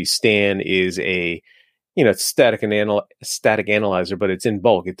PHP Stan is a static analyzer, but it's in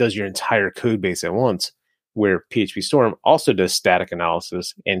bulk. It does your entire code base at once, where PHP Storm also does static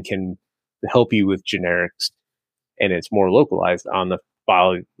analysis and can help you with generics, and it's more localized on the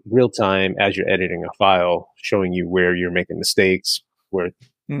file real time as you're editing a file, showing you where you're making mistakes, where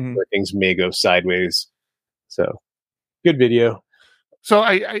things may go sideways. So good video. So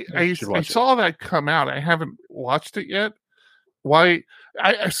I saw that come out. I haven't watched it yet. Why?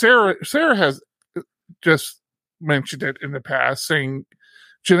 Sarah has just mentioned it in the past, saying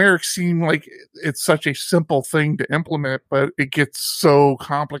generics seem like it's such a simple thing to implement, but it gets so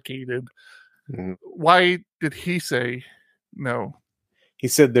complicated. Mm-hmm. Why did he say no? He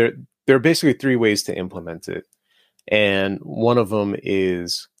said there are basically three ways to implement it. And one of them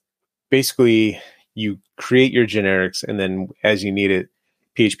is basically you create your generics, and then as you need it,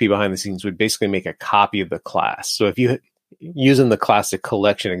 PHP behind the scenes would basically make a copy of the class. So if you, using the classic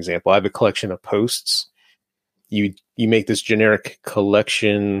collection example, I have a collection of posts. You make this generic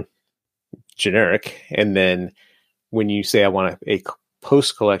collection generic, and then when you say I want a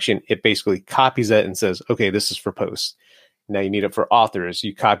post collection, it basically copies that and says, okay, this is for posts. Now you need it for authors.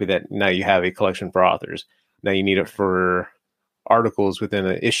 You copy that. Now you have a collection for authors. Now you need it for articles within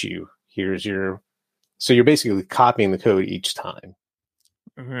an issue. So you're basically copying the code each time.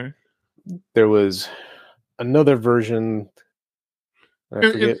 Mm-hmm. There was another version.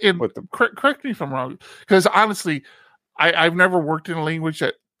 Correct me if I'm wrong, because honestly, I've never worked in a language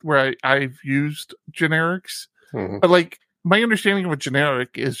where I've used generics. Mm-hmm. But like my understanding of a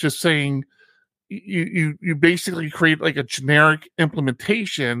generic is just saying you basically create like a generic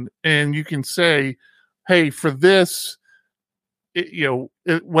implementation, and you can say, hey, for this,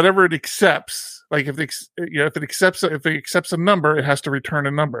 whatever it accepts, Like if it accepts a number, it has to return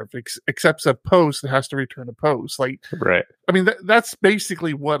a number. If it accepts a post, it has to return a post. Like, Right. I mean, that's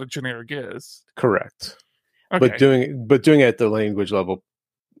basically what a generic is. Correct. Okay. But doing it at the language level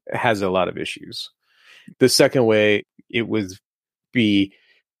has a lot of issues. The second way, it would be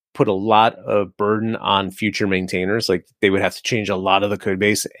put a lot of burden on future maintainers. Like they would have to change a lot of the code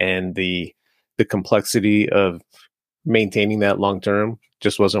base, and the complexity of maintaining that long term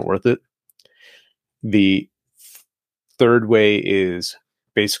just wasn't worth it. The third way is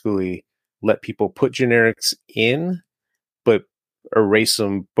basically let people put generics in, but erase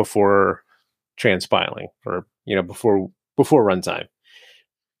them before transpiling, or before runtime.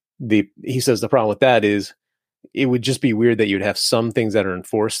 He says the problem with that is it would just be weird that you'd have some things that are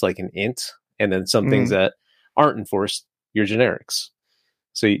enforced, like an int, and then some things that aren't enforced, your generics.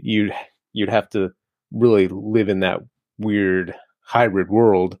 So you'd have to really live in that weird hybrid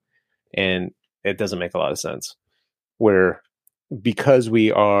world, and it doesn't make a lot of sense. Where because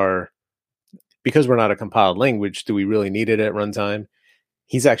we're not a compiled language, do we really need it at runtime?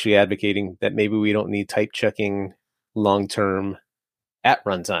 He's actually advocating that maybe we don't need type checking long term at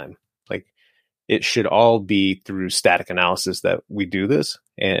runtime. Like it should all be through static analysis that we do this,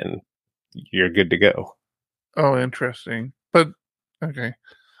 and you're good to go. Oh, interesting. But okay,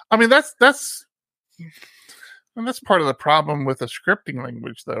 I mean that's part of the problem with a scripting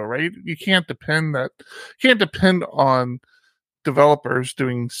language, though, right? You can't depend on developers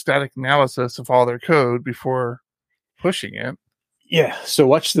doing static analysis of all their code before pushing it. Yeah. So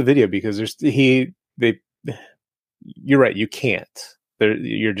watch the video, because you're right. You can't.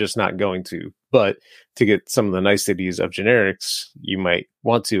 You're just not going to. But to get some of the niceties of generics, you might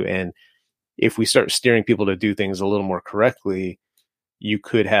want to. And if we start steering people to do things a little more correctly, you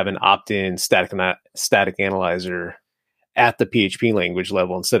could have an opt-in static analyzer at the PHP language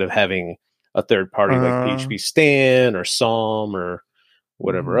level, instead of having a third party like PHP Stan or Psalm or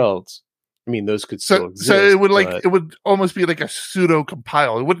whatever else. I mean, those could still exist. So it would almost be like a pseudo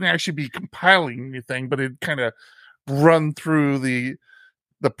compile. It wouldn't actually be compiling anything, but it'd kind of run through the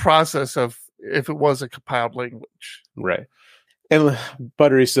process of if it was a compiled language. Right. And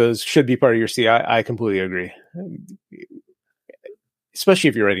Buttery says should be part of your CI. I completely agree. Especially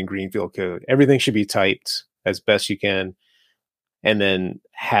if you're writing greenfield code, everything should be typed as best you can, and then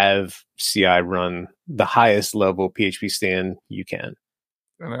have CI run the highest level PHP Stan you can.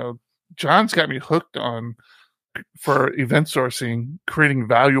 I know John's got me hooked on, for event sourcing, creating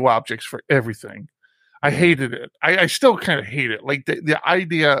value objects for everything. I hated it. I still kind of hate it. Like the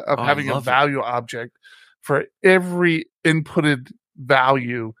idea of having a value object for every inputted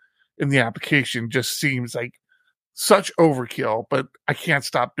value in the application just seems like such overkill, but I can't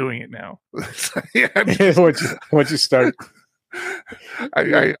stop doing it now. Once you start,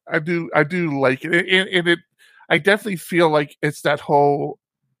 I do like it, and it. I definitely feel like it's that whole.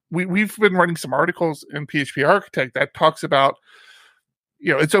 We've been running some articles in PHP Architect that talks about,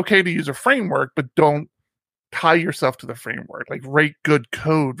 it's okay to use a framework, but don't tie yourself to the framework. Like write good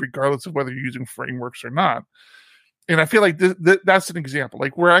code regardless of whether you're using frameworks or not. And I feel like that's an example,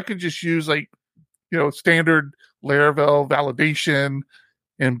 like where I could just use standard Laravel validation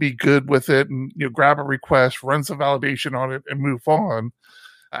and be good with it, and grab a request, run some validation on it, and move on.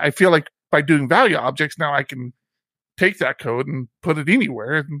 I feel like by doing value objects now, I can take that code and put it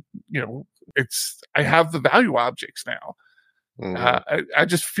anywhere, and I have the value objects now. I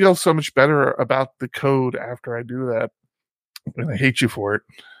just feel so much better about the code after I do that, and I hate you for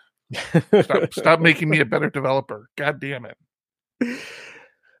it. Stop making me a better developer. God damn it.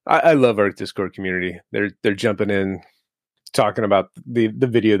 I love our Discord community. They're jumping in, talking about the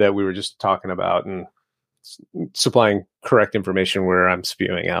video that we were just talking about, and supplying correct information where I'm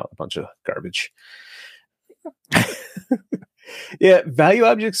spewing out a bunch of garbage. Yeah, value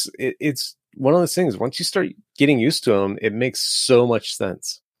objects, it's one of those things. Once you start getting used to them, it makes so much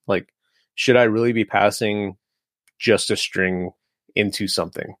sense. Like, should I really be passing just a string into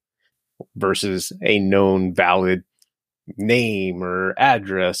something versus a known valid name or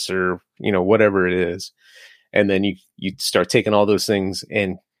address or whatever it is? And then you start taking all those things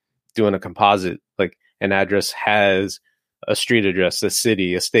and doing a composite. Like an address has a street address, a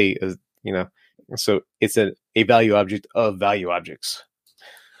city, a state, so it's a value object of value objects.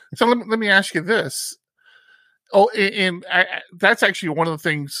 So let me ask you this. Oh, and that's actually one of the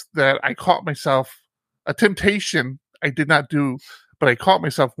things that I caught myself, a temptation I did not do, but I caught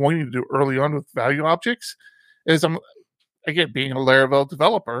myself wanting to do early on with value objects, is being a Laravel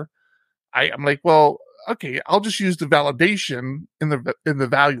developer, I'm like, well, okay, I'll just use the validation in the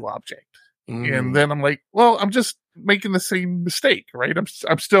value object. And then I'm like, well, I'm just making the same mistake, right?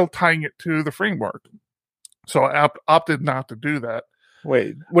 I'm still tying it to the framework. So I opted not to do that.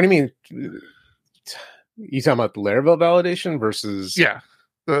 Wait, what do you mean? You talking about the Laravel validation versus? Yeah,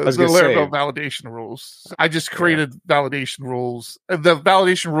 the Laravel validation rules. I just created validation rules. The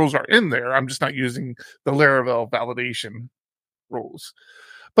validation rules are in there. I'm just not using the Laravel validation rules.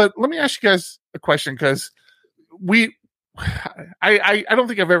 But let me ask you guys a question, because I don't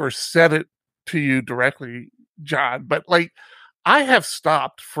think I've ever said it to you directly, John, but like I have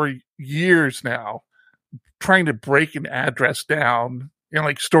stopped for years now trying to break an address down and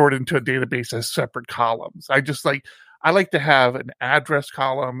like store it into a database as separate columns. I like to have an address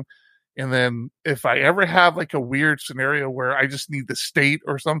column, and then if I ever have like a weird scenario where I just need the state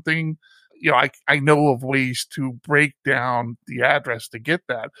or something, I know of ways to break down the address to get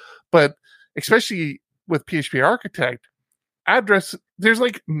that. But especially with PHP Architect, address, there's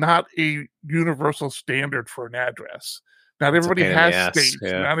like not a universal standard for an address. Not everybody has states.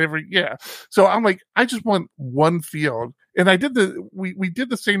 So I'm like, I just want one field. And we did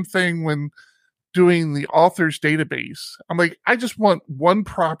the same thing when doing the authors database. I'm like, I just want one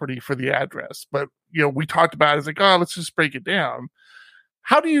property for the address. But we talked about it. It's like, oh, let's just break it down.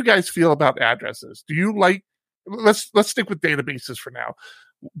 How do you guys feel about addresses? Do you like, let's stick with databases for now.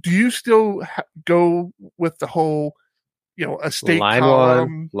 Do you still go with the whole, a state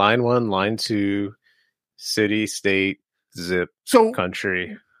column? Line 1, line 2, city, state, zip,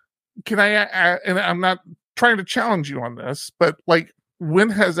 country. Can I, and I'm not trying to challenge you on this, but like, when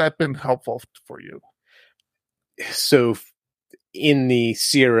has that been helpful for you? So in the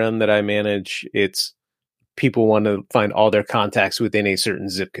CRM that I manage, it's people want to find all their contacts within a certain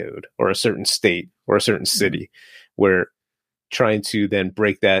zip code or a certain state or a certain city, where trying to then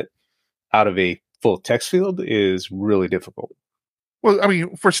break that out of a full text field is really difficult. Well, I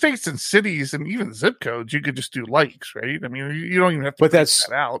mean, for states and cities and even zip codes, you could just do likes, right? I mean, you don't even have to break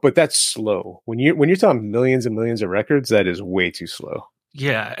that out. But that's slow. When you're talking millions and millions of records, that is way too slow.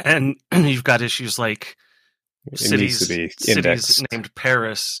 Yeah, and you've got issues like cities named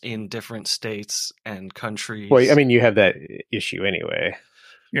Paris in different states and countries. Well, I mean, you have that issue anyway.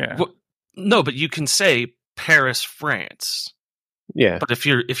 Yeah. Well, no, but you can say Paris, France. Yeah. But if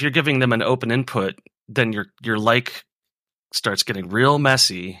you're giving them an open input, then your like starts getting real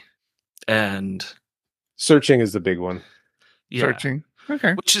messy, and searching is the big one. Yeah. Searching.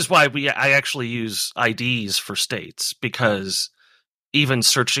 Okay. Which is why I actually use IDs for states, because even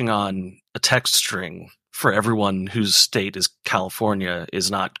searching on a text string for everyone whose state is California is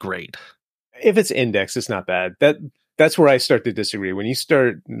not great. If it's indexed, it's not bad. That's where I start to disagree. When you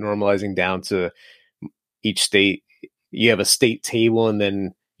start normalizing down to each state, you have a state table and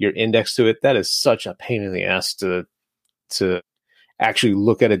then you're indexed to it. That is such a pain in the ass to actually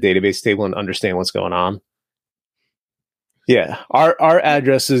look at a database table and understand what's going on. Yeah, our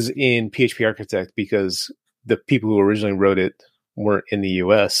addresses in PHP Architect, because the people who originally wrote it weren't in the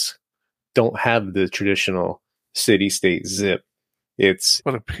US, don't have the traditional city, state, zip. It's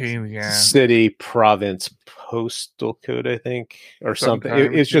what a pain in the ass. City, province, postal code, I think, or something.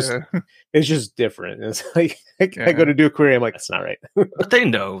 It's just different. It's like I go to do a query, I'm like, that's not right. But they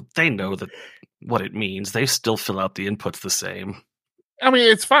know that what it means. They still fill out the inputs the same. I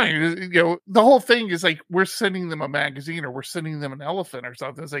mean, it's fine. The whole thing is like, we're sending them a magazine or we're sending them an elephant or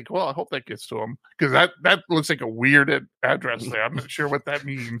something. It's like, well, I hope that gets to them, because that looks like a weird address there. I'm not sure what that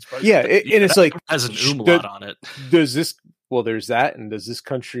means. But yeah, and it's like, has an umlaut on it. Does this? Well, there's that, and does this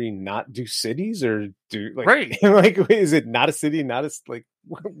country not do cities, or do like, right? Like, is it not a city? Not a like?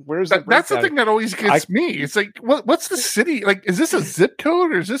 Where's that? That's the thing that always gets me. It's like, what's the city? Like, is this a zip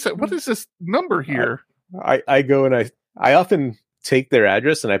code, or is this what is this number here? I go and I often take their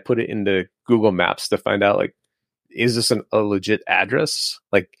address and I put it into Google Maps to find out, like, is this a legit address?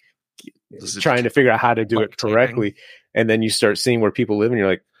 Like, trying to figure out how to do it correctly, and then you start seeing where people live, and you're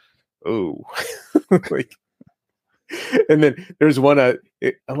like, oh, like. And then there's one.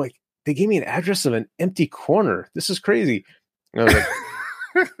 I'm like, they gave me an address of an empty corner. This is crazy. And I was like,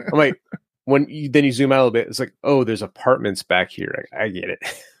 I'm like, then you zoom out a little bit. It's like, oh, there's apartments back here. I get it.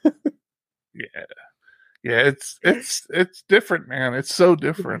 Yeah. It's different, man. It's so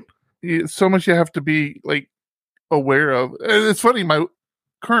different. So much you have to be like aware of. It's funny. My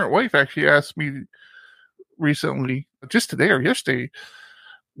current wife actually asked me recently, just today or yesterday,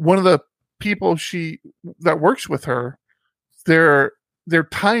 one of the people that works with her, their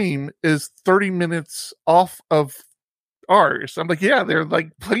time is 30 minutes off of ours. I'm like, yeah, they're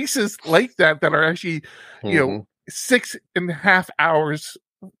like places like that are actually, 6.5 hours,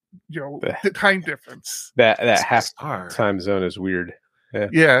 the time difference. That half time zone is weird.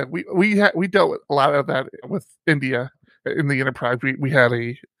 Yeah, we dealt with a lot of that with India in the enterprise. We had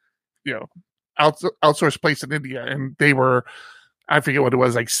a outsourced place in India, and they were, I forget what it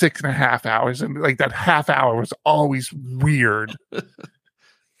was, like 6.5 hours, and like that half hour was always weird.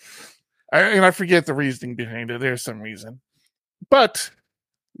 And I forget the reasoning behind it. There's some reason, but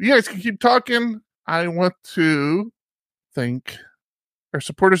you guys can keep talking. I want to thank our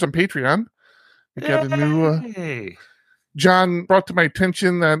supporters on Patreon. We got a new. John brought to my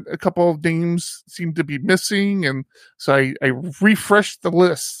attention that a couple of names seem to be missing, and so I refreshed the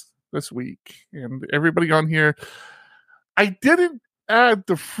list this week. And everybody on here, I didn't add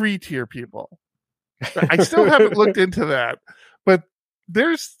the free tier people. I still haven't looked into that, but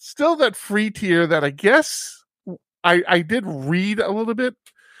there's still that free tier that I guess I did read a little bit,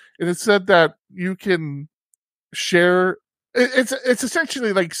 and it said that you can share. It's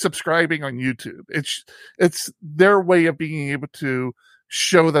essentially like subscribing on YouTube. It's their way of being able to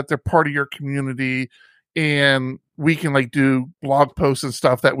show that they're part of your community, and we can like do blog posts and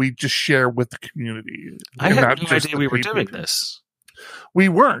stuff that we just share with the community. I had no idea we were doing this. We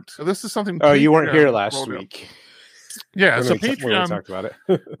weren't. So this is something. Oh, you weren't here last week. Yeah, so Patreon talked about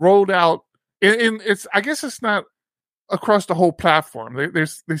it. Rolled out, and it's, I guess it's not across the whole platform.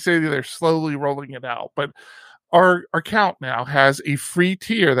 They say they're slowly rolling it out, but our account now has a free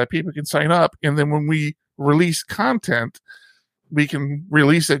tier that people can sign up, and then when we release content, we can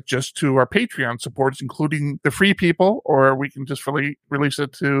release it just to our Patreon supporters, including the free people, or we can just release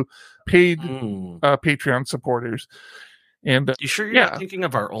it to paid Patreon supporters. And you sure you're not thinking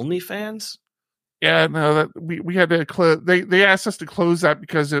of our OnlyFans? Yeah, no, that we had to close. They asked us to close that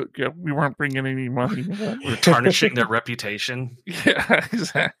because we weren't bringing any money. We're tarnishing their reputation. Yeah,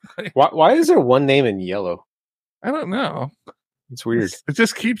 exactly. Why is there one name in yellow? I don't know. It's weird. It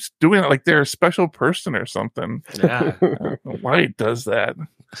just keeps doing it like they're a special person or something. Yeah. I don't know why it does that.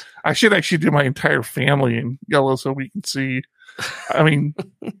 I should actually do my entire family in yellow so we can see. I mean,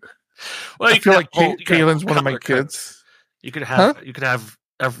 well, I feel like Kaylin's one of my kids. You could have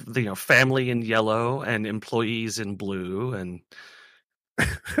family in yellow and employees in blue, and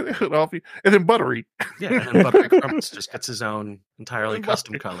and then Buttery. Yeah, and Buttery Crumpets just gets his own entirely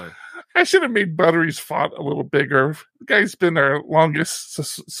custom color. I should have made Buttery's font a little bigger. The guy's been our longest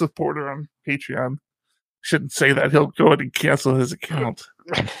supporter on Patreon. Shouldn't say that. He'll go ahead and cancel his account.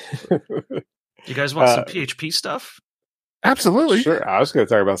 You guys want some PHP stuff? Absolutely. Sure. I was going to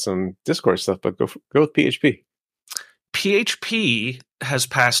talk about some Discord stuff, but go with PHP. PHP has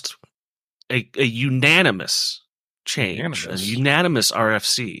passed a unanimous change, a unanimous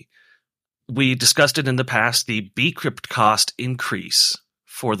RFC. We discussed it in the past, the bcrypt cost increase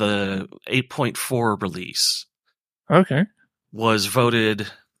for the 8.4 release. Okay. Was voted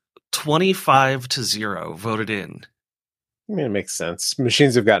 25-0 voted in. I mean, it makes sense.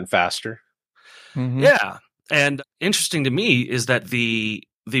 Machines have gotten faster. Mm-hmm. Yeah. And interesting to me is that the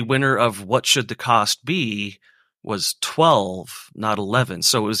winner of what should the cost be was 12, not 11.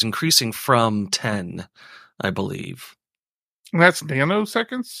 So it was increasing from 10, I believe. And that's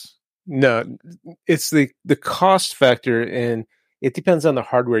nanoseconds? No, it's the cost factor, and it depends on the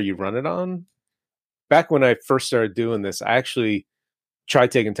hardware you run it on. Back when I first started doing this, I actually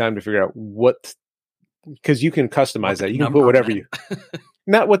tried taking time to figure out because you can customize that. You can put whatever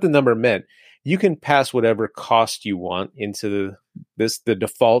not what the number meant. You can pass whatever cost you want into this. The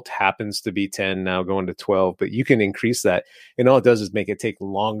default happens to be 10 now, going to 12, but you can increase that. And all it does is make it take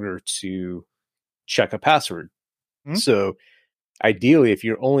longer to check a password. Mm-hmm. So ideally, if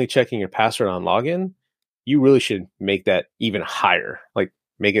you're only checking your password on login, you really should make that even higher, like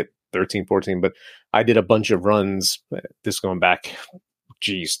make it 13, 14. But I did a bunch of runs, this going back,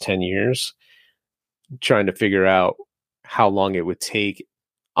 10 years, trying to figure out how long it would take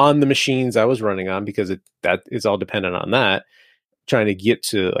on the machines I was running on, because that is all dependent on that, trying to get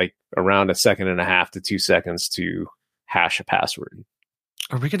to like around 1.5 to 2 seconds to hash a password.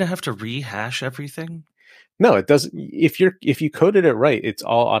 Are we going to have to rehash everything? No, it doesn't. If you coded it right, it's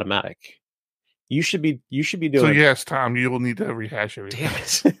all automatic. You should be doing. So yes, Tom, you will need to rehash everything.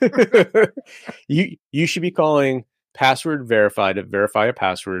 Damn it. you should be calling password verify to verify a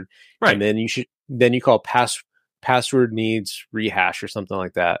password, right? And then you call password needs rehash or something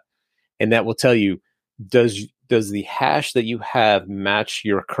like that, and that will tell you does the hash that you have match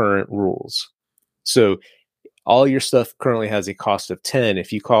your current rules. So all your stuff currently has a cost of 10.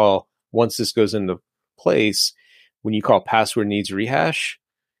 If you call, once this goes into place, when you call password needs rehash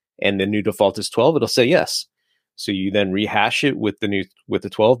and the new default is 12, it'll say yes. So you then rehash it with the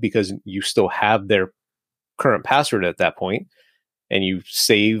 12, because you still have their current password at that point, and you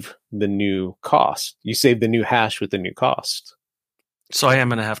save the new cost. You save the new hash with the new cost. So I am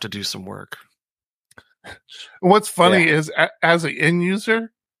going to have to do some work. What's funny is, as an end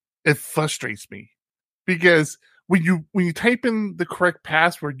user, it frustrates me because when you type in the correct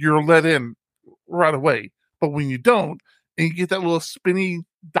password, you're let in right away. But when you don't, and you get that little spinny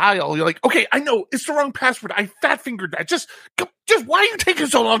dial, you're like, okay, I know it's the wrong password. I fat fingered that. Just why are you taking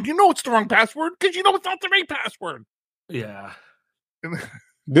so long? You know it's the wrong password because you know it's not the right password. Yeah.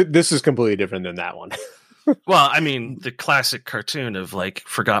 This is completely different than that one. Well, I mean, the classic cartoon of like,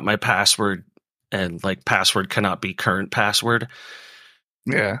 forgot my password and like password cannot be current password.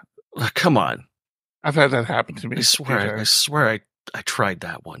 Yeah. Come on. I've had that happen to me. I swear I tried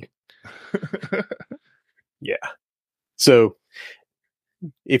that one. Yeah. So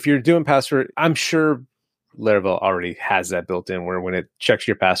if you're doing password, I'm sure Laravel already has that built in where when it checks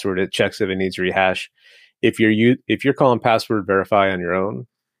your password, it checks if it needs rehash. If you're calling password verify on your own,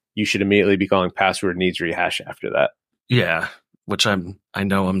 you should immediately be calling password needs rehash after that. Yeah, which I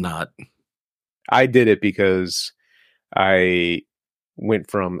know I'm not. I did it because I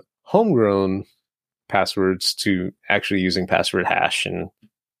went from homegrown passwords to actually using password hash and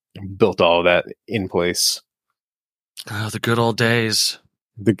built all of that in place. Oh, the good old days.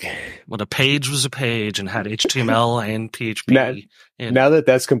 When a page was a page and had HTML and PHP. Now that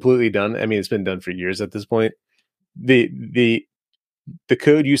that's completely done, I mean, it's been done for years at this point. The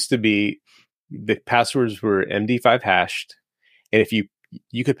code used to be the passwords were MD5 hashed, and if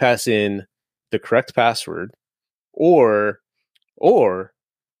you could pass in the correct password or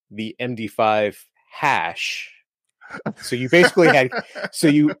the MD5 hash. So you basically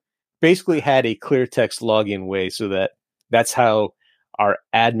had a clear text login way, so that's how our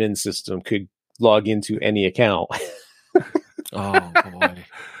admin system could log into any account. Oh boy,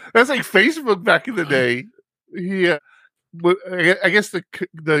 that's like Facebook back in the day. Yeah, I guess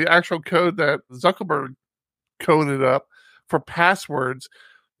the actual code that Zuckerberg coded up for passwords,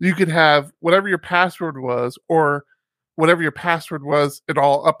 you could have whatever your password was, or whatever your password was in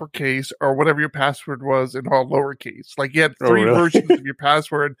all uppercase, or whatever your password was in all lowercase. Like you had three versions of your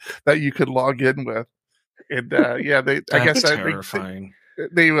password that you could log in with. And I guess that terrifying.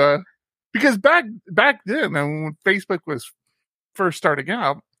 They because back then, when Facebook was first starting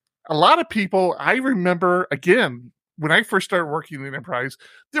out, a lot of people, I remember, again, when I first started working in the enterprise,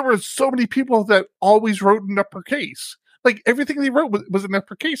 there were so many people that always wrote in uppercase. Like everything they wrote was in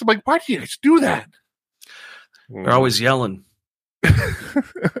uppercase. I'm like, why do you guys do that? They're always yelling.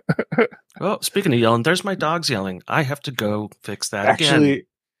 Well, speaking of yelling, there's my dogs yelling. I have to go fix that again.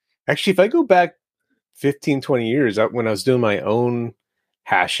 Actually, if I go back 15, 20 years, when I was doing my own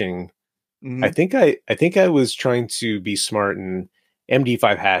hashing, I think I was trying to be smart and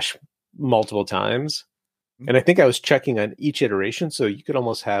MD5 hash multiple times. And I think I was checking on each iteration, so you could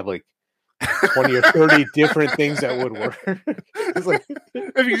almost have like 20 or 30 different things that would work. It's like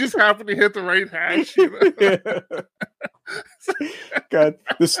if you just happen to hit the right hash. You know? God,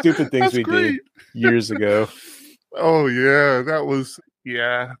 the stupid things we did years ago. Oh yeah, that was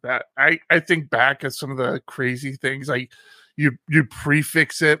that I think back at some of the crazy things, like you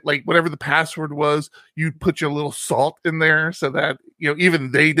prefix it, like whatever the password was, you put your little salt in there so that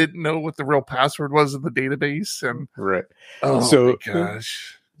even they didn't know what the real password was in the database. And right. Oh so, my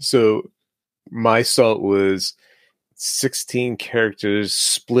gosh. So my salt was 16 characters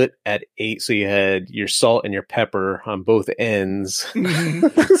split at 8, so you had your salt and your pepper on both ends. I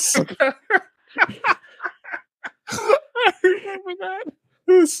remember that.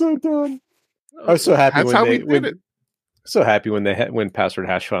 It was so dumb. I was so happy That's how we did it. So happy when password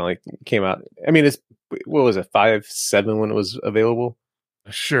hash finally came out. I mean, it's what was it, 5.7 when it was available?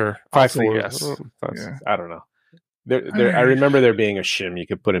 Sure, 5.4. Yes. Yeah. I don't know. I remember there being a shim you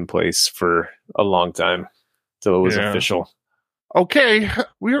could put in place for a long time till it was official. Okay,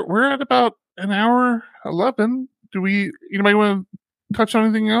 we're at about an hour 11. Do anybody want to touch on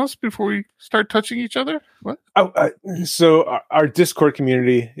anything else before we start touching each other? What? So our Discord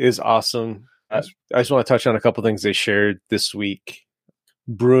community is awesome. I just want to touch on a couple things they shared this week.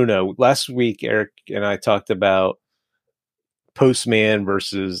 Bruno, last week, Eric and I talked about Postman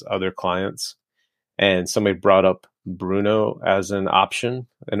versus other clients, and somebody brought up Bruno as an option,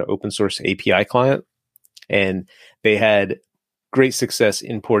 an open source API client, and they had great success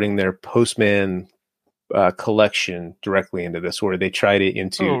importing their Postman collection directly into this, where they tried it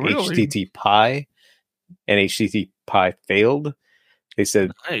into HTTP and HTTP failed. They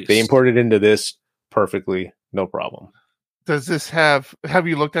said they imported into this perfectly, no problem. Does this have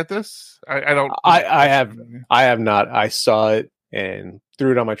you looked at this? I don't. I have not. I saw it and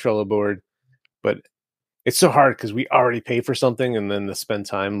threw it on my Trello board, but it's so hard because we already pay for something, and then to spend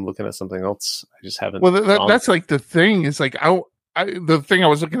time looking at something else, I just haven't. Well, that's like the thing is like the thing I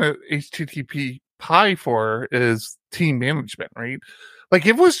was looking at HTTP Pi for is team management, right? Like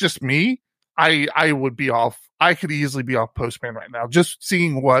if it was just me, I would be off. I could easily be off Postman right now. Just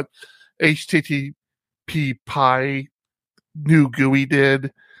seeing what HTTP Pi new GUI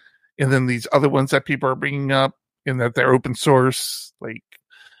did, and then these other ones that people are bringing up, and that they're open source. Like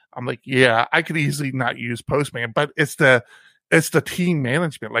I'm like, yeah, I could easily not use Postman, but it's the team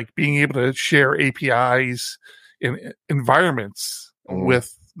management, like being able to share APIs in environments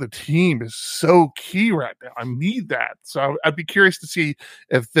with the team is so key right now. I need that. So I'd be curious to see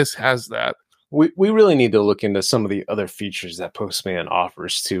if this has that. We really need to look into some of the other features that Postman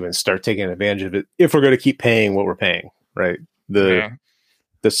offers too, and start taking advantage of it if we're going to keep paying what we're paying, right? The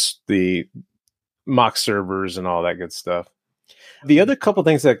mock servers and all that good stuff. The other couple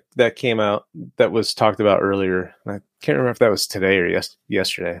things that came out that was talked about earlier, I can't remember if that was today or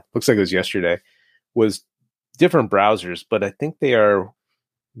yesterday. Looks like it was yesterday. Was different browsers, but I think they are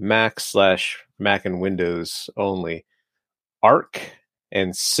Mac and Windows only. Arc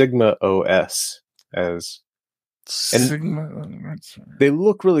and Sigma OS they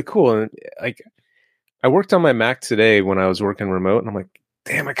look really cool. And like, I worked on my Mac today when I was working remote, and I'm like,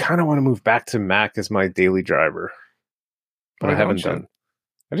 damn, I kind of want to move back to Mac as my daily driver. But I haven't done.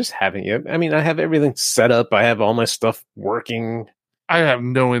 I just haven't yet. I mean, I have everything set up. I have all my stuff working. I have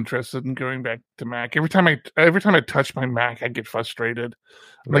no interest in going back to Mac. Every time I touch my Mac, I get frustrated.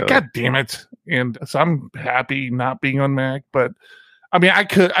 I'm like, God damn it! And so I'm happy not being on Mac. But I mean, I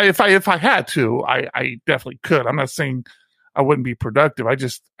could if I had to. I definitely could. I'm not saying I wouldn't be productive. I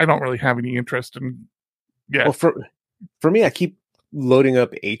don't really have any interest in. Yeah. Well, for me, I keep loading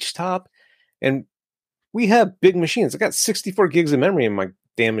up HTOP, and we have big machines. I got 64 gigs of memory in my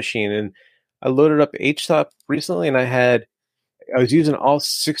damn machine, and I loaded up HTOP recently, and I was using all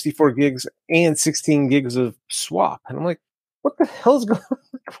 64 gigs and 16 gigs of swap. And I'm like, what the hell's going on?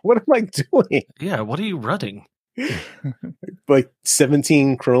 What am I doing? Yeah, what are you running? Like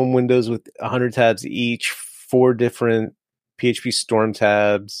 17 Chrome windows with 100 tabs each, 4 different PHP Storm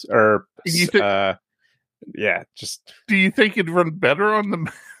tabs, or just. Do you think it'd run better on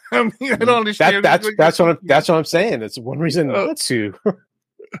the? I mean, I don't understand. That's what I'm saying. It's one reason not to.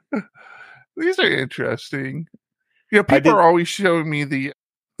 These are interesting. Yeah, people are always showing me the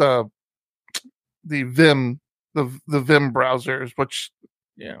Vim browsers, which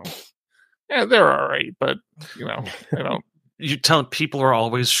they're all right, but I don't. You tell people are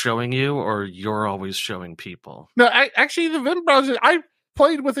always showing you, or you're always showing people? No, actually the Vim browser. I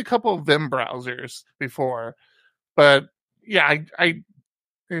played with a couple of Vim browsers before, but yeah, I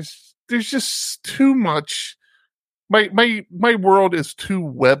there's just too much. My world is too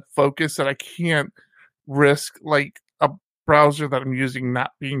web focused that I can't risk like a browser that I'm using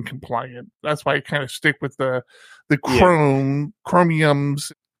not being compliant. That's why I kind of stick with the Chromiums,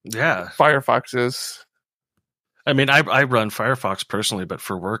 Firefoxes. I mean, I run Firefox personally, but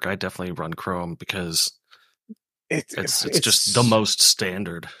for work, I definitely run Chrome because it's just the most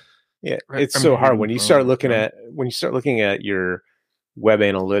standard. Yeah, it's so hard when you start looking at your web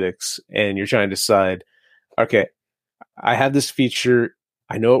analytics and you're trying to decide, okay, I have this feature,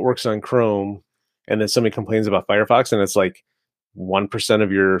 I know it works on Chrome, and then somebody complains about Firefox, and it's like 1%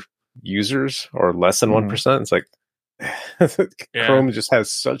 of your users or less than 1%. It's like Chrome just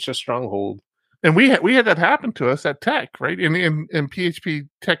has such a stronghold. And we had that happen to us at Tech, right? In PHP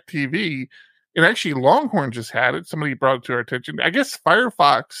Tech TV, and actually Longhorn just had it. Somebody brought it to our attention. I guess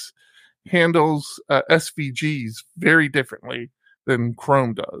Firefox handles SVGs very differently than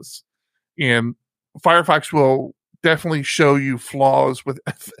Chrome does, and Firefox will definitely show you flaws with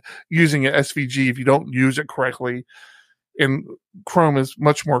using an SVG if you don't use it correctly, and Chrome is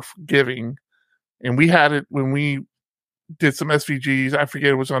much more forgiving. And we had it when we did some SVGs. I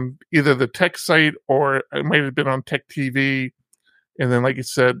forget, it was on either the Tech site or it might have been on Tech TV. And then, like you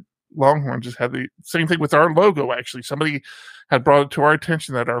said, Longhorn just had the same thing with our logo. Actually, somebody had brought it to our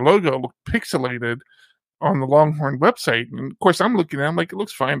attention that our logo looked pixelated on the Longhorn website. And of course, I'm looking at it, I'm like, it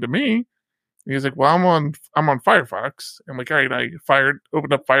looks fine to me. And he's like, well, I'm on Firefox. I'm like, all right, I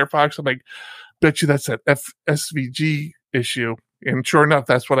opened up Firefox. I'm like, bet you that's that SVG issue. And sure enough,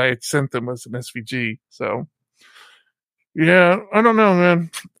 that's what I had sent them, was an SVG. So yeah, I don't know, man.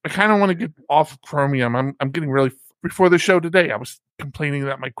 I kind of want to get off of Chromium. I'm getting really, before the show today, I was complaining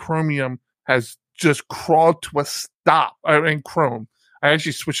that my Chromium has just crawled to a stop. I mean, Chrome. I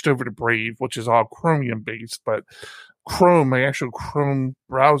actually switched over to Brave, which is all Chromium based, but Chrome, my actual Chrome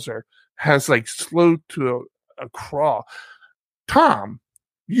browser, has like slowed to a crawl. Tom,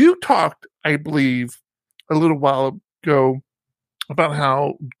 you talked, I believe, a little while ago about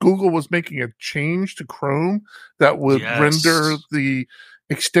how Google was making a change to Chrome that would render the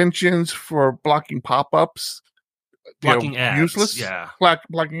extensions for blocking pop-ups, blocking ads, useless.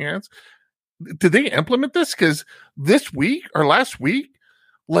 Blocking ads. Did they implement this? Because this week or last week,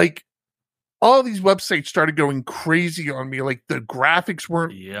 like, all these websites started going crazy on me. Like, the graphics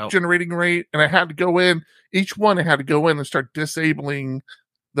weren't generating right, and I had to go in. Each one I had to go in and start disabling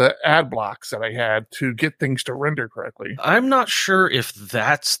the ad blocks that I had to get things to render correctly. I'm not sure if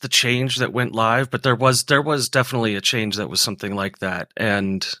that's the change that went live, but there was definitely a change that was something like that.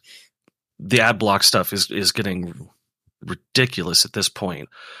 And the ad block stuff is getting ridiculous at this point.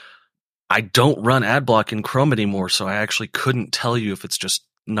 I don't run ad block in Chrome anymore, so I actually couldn't tell you if it's just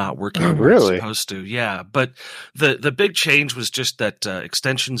not working where it's supposed to. Yeah, but the big change was just that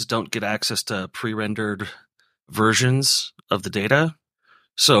extensions don't get access to pre-rendered versions of the data.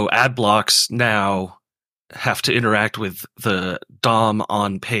 So ad blocks now have to interact with the DOM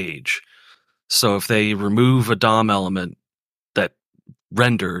on page. So if they remove a DOM element that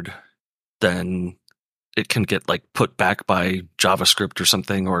rendered, then it can get like put back by JavaScript or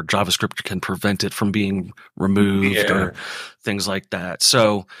something, or JavaScript can prevent it from being removed or things like that.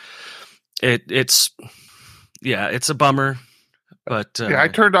 So it's a bummer. But I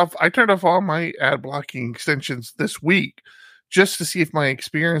turned off all my ad blocking extensions this week just to see if my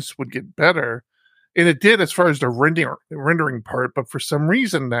experience would get better. And it did as far as the rendering part. But for some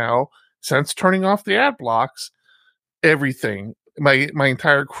reason now, since turning off the ad blocks, everything, my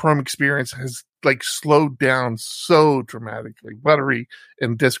entire Chrome experience has like slowed down so dramatically. Buttery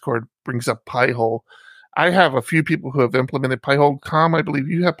in Discord brings up piHole. I have a few people who have implemented piHole.com. I believe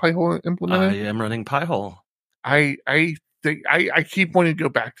you have piHole implemented. I am running piHole. I keep wanting to go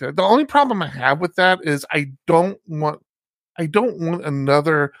back to that. The only problem I have with that is I don't want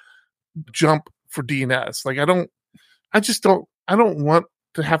another jump for DNS. Like, I don't want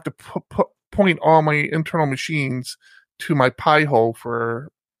to have to point all my internal machines to my piHole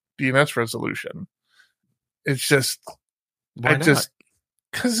for DNS resolution. It's just, because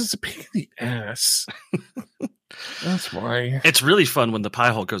it's a pain in the ass. That's why. It's really fun when the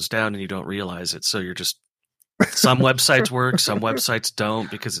piHole goes down and you don't realize it. So you're just, some websites work, some websites don't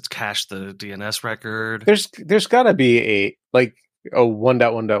because it's cached the DNS record. There's got to be a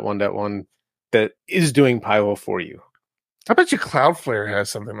 1.1.1.1 that is doing piHole for you. I bet you Cloudflare has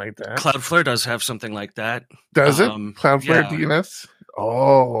something like that. Cloudflare does have something like that. Does it? Cloudflare DNS?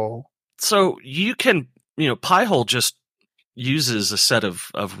 Oh. So you can, piHole just uses a set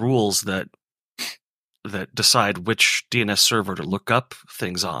of rules that decide which DNS server to look up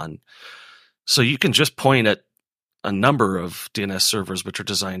things on. So you can just point at a number of DNS servers which are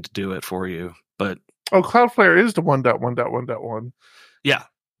designed to do it for you. But Cloudflare is the 1.1.1.1. Yeah.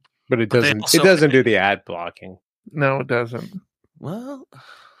 But it doesn't do the ad blocking. No, it doesn't. Well,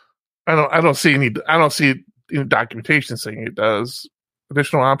 I don't see any documentation saying it does.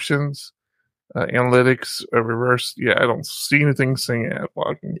 Additional options, analytics, reverse. Yeah, I don't see anything saying ad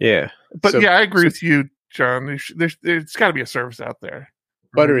blocking. Yeah. But I agree with you, John. There's got to be a service out there.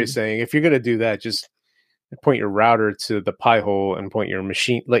 Buttery is saying if you're going to do that, just point your router to the piHole and point your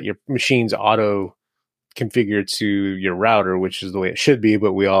machine, let your machines auto configure to your router, which is the way it should be,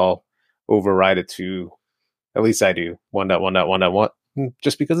 but we all override it to, at least I do, 1.1.1.1,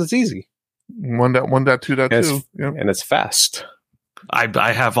 just because it's easy. 1.1.2.2. And it's fast. I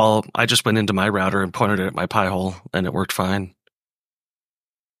just went into my router and pointed it at my piHole and it worked fine.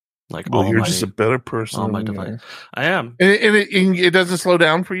 You're just a better person on my device. I am. And it doesn't slow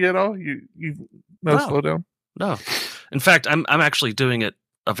down for you at all? No slowdown? No. In fact, I'm actually doing it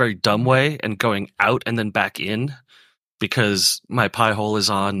a very dumb way and going out and then back in because my piHole is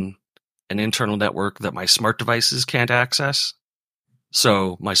on an internal network that my smart devices can't access.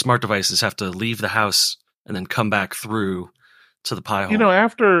 So my smart devices have to leave the house and then come back through to the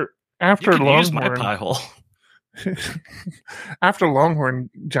piHole. After Longhorn, use my piHole. After Longhorn,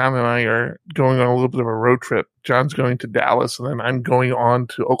 John and I are going on a little bit of a road trip. John's going to Dallas, and then I'm going on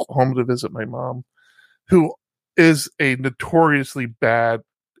to Oklahoma to visit my mom, who is a notoriously bad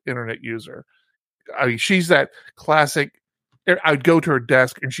internet user. I mean, she's that classic. I'd go to her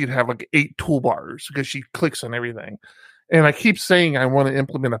desk, and she'd have like 8 toolbars because she clicks on everything. And I keep saying I want to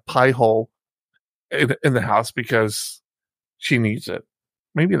implement a piHole in the house because she needs it.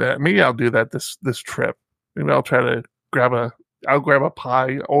 Maybe I'll do that this trip. Maybe I'll try to grab a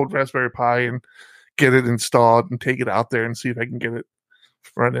old Raspberry Pi, and get it installed and take it out there and see if I can get it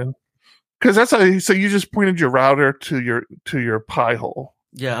running. Because that's how. So you just pointed your router to your piHole.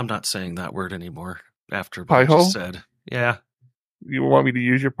 Yeah, I'm not saying that word anymore after what you just said. Yeah. You want me to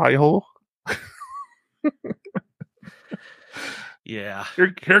use your piHole? Yeah.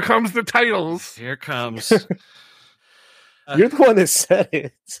 Here comes the titles. Here comes. You're the one that said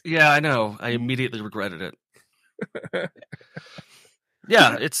it. Yeah, I know. I immediately regretted it.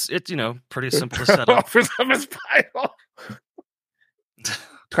 Yeah, it's pretty simple to set up. For Tom's piHole.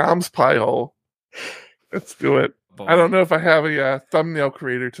 Tom's piHole. Let's do it. Boy. I don't know if I have a thumbnail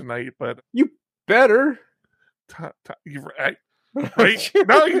creator tonight, but You better. you're right. Right?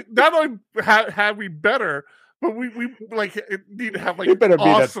 not only have we better, but we like need to have like It better be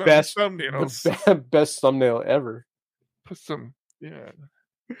awesome the best thumbnails. The best thumbnail ever. Put some, yeah.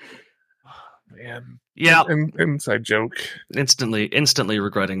 Oh, man. Yeah. Inside joke. Instantly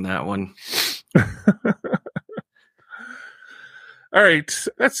regretting that one. All right,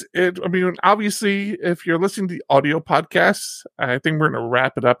 that's it. I mean, obviously, if you're listening to the audio podcasts, I think we're going to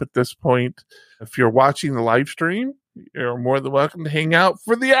wrap it up at this point. If you're watching the live stream, you're more than welcome to hang out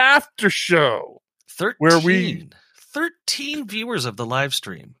for the after show. 13 viewers of the live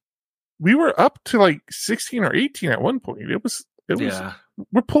stream. We were up to like 16 or 18 at one point. It was. Yeah.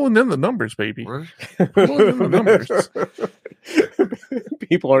 We're pulling in the numbers, baby. We're Pulling in the numbers.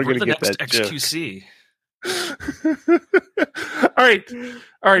 People are going to the get next that joke. XQC. All right.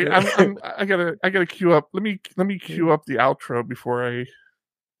 I gotta queue up. Let me queue up the outro before I.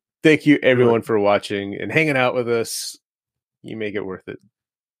 Thank you, everyone, for watching and hanging out with us. You make it worth it.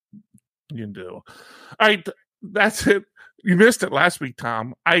 You do. All right, that's it. You missed it last week,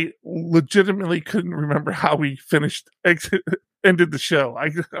 Tom. I legitimately couldn't remember how we ended the show.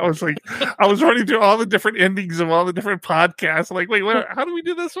 I was like, I was running through all the different endings of all the different podcasts. Like, wait, how do we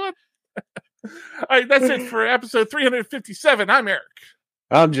do this one? All right, that's it for episode 357. I'm Eric.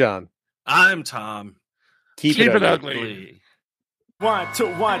 I'm John. I'm Tom. Keep it ugly. 1,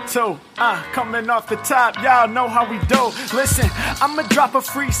 2, 1, 2, coming off the top, y'all know how we do. Listen, I'ma drop a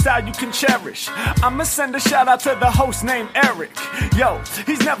freestyle you can cherish. I'ma send a shout out to the host named Eric. Yo,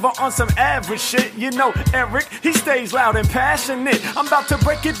 he's never on some average shit. You know Eric, he stays loud and passionate. I'm about to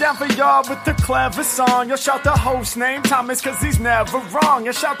break it down for y'all with the clever song. Yo, shout the host named Thomas, cause he's never wrong.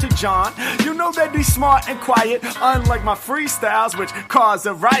 And shout to John, you know that he's smart and quiet, unlike my freestyles, which cause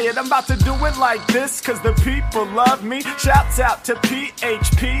a riot. I'm about to do it like this, cause the people love me. Shouts out to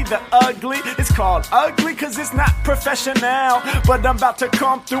PHP, the ugly. It's called ugly cause it's not professional, but I'm about to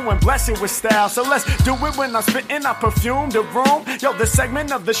come through and bless it with style. So let's do it when I'm spitting, I perfume the room. Yo, the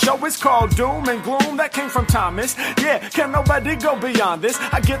segment of the show is called Doom and Gloom. That came from Thomas. Yeah, can nobody go beyond this?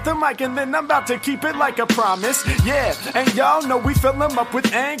 I get the mic and then I'm about to keep it like a promise. Yeah, and y'all know we fill them up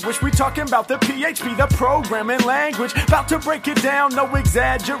with anguish. We talking about the PHP, the programming language. About to break it down, no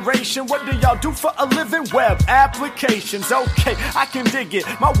exaggeration. What do y'all do for a living? Web applications. Okay, I can dig it.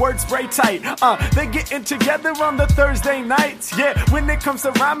 My words spray tight. They getting together on the Thursday nights. Yeah, when it comes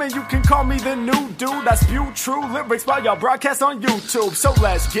to rhyming, you can call me the new dude. I spew true lyrics while y'all broadcast on YouTube. So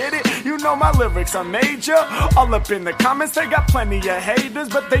let's get it. You know my lyrics are major. All up in the comments, they got plenty of haters,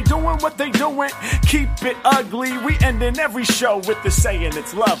 but they doing what they doing. Keep it ugly. We ending every show with the saying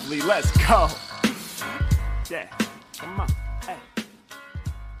it's lovely. Let's go. Yeah, come on.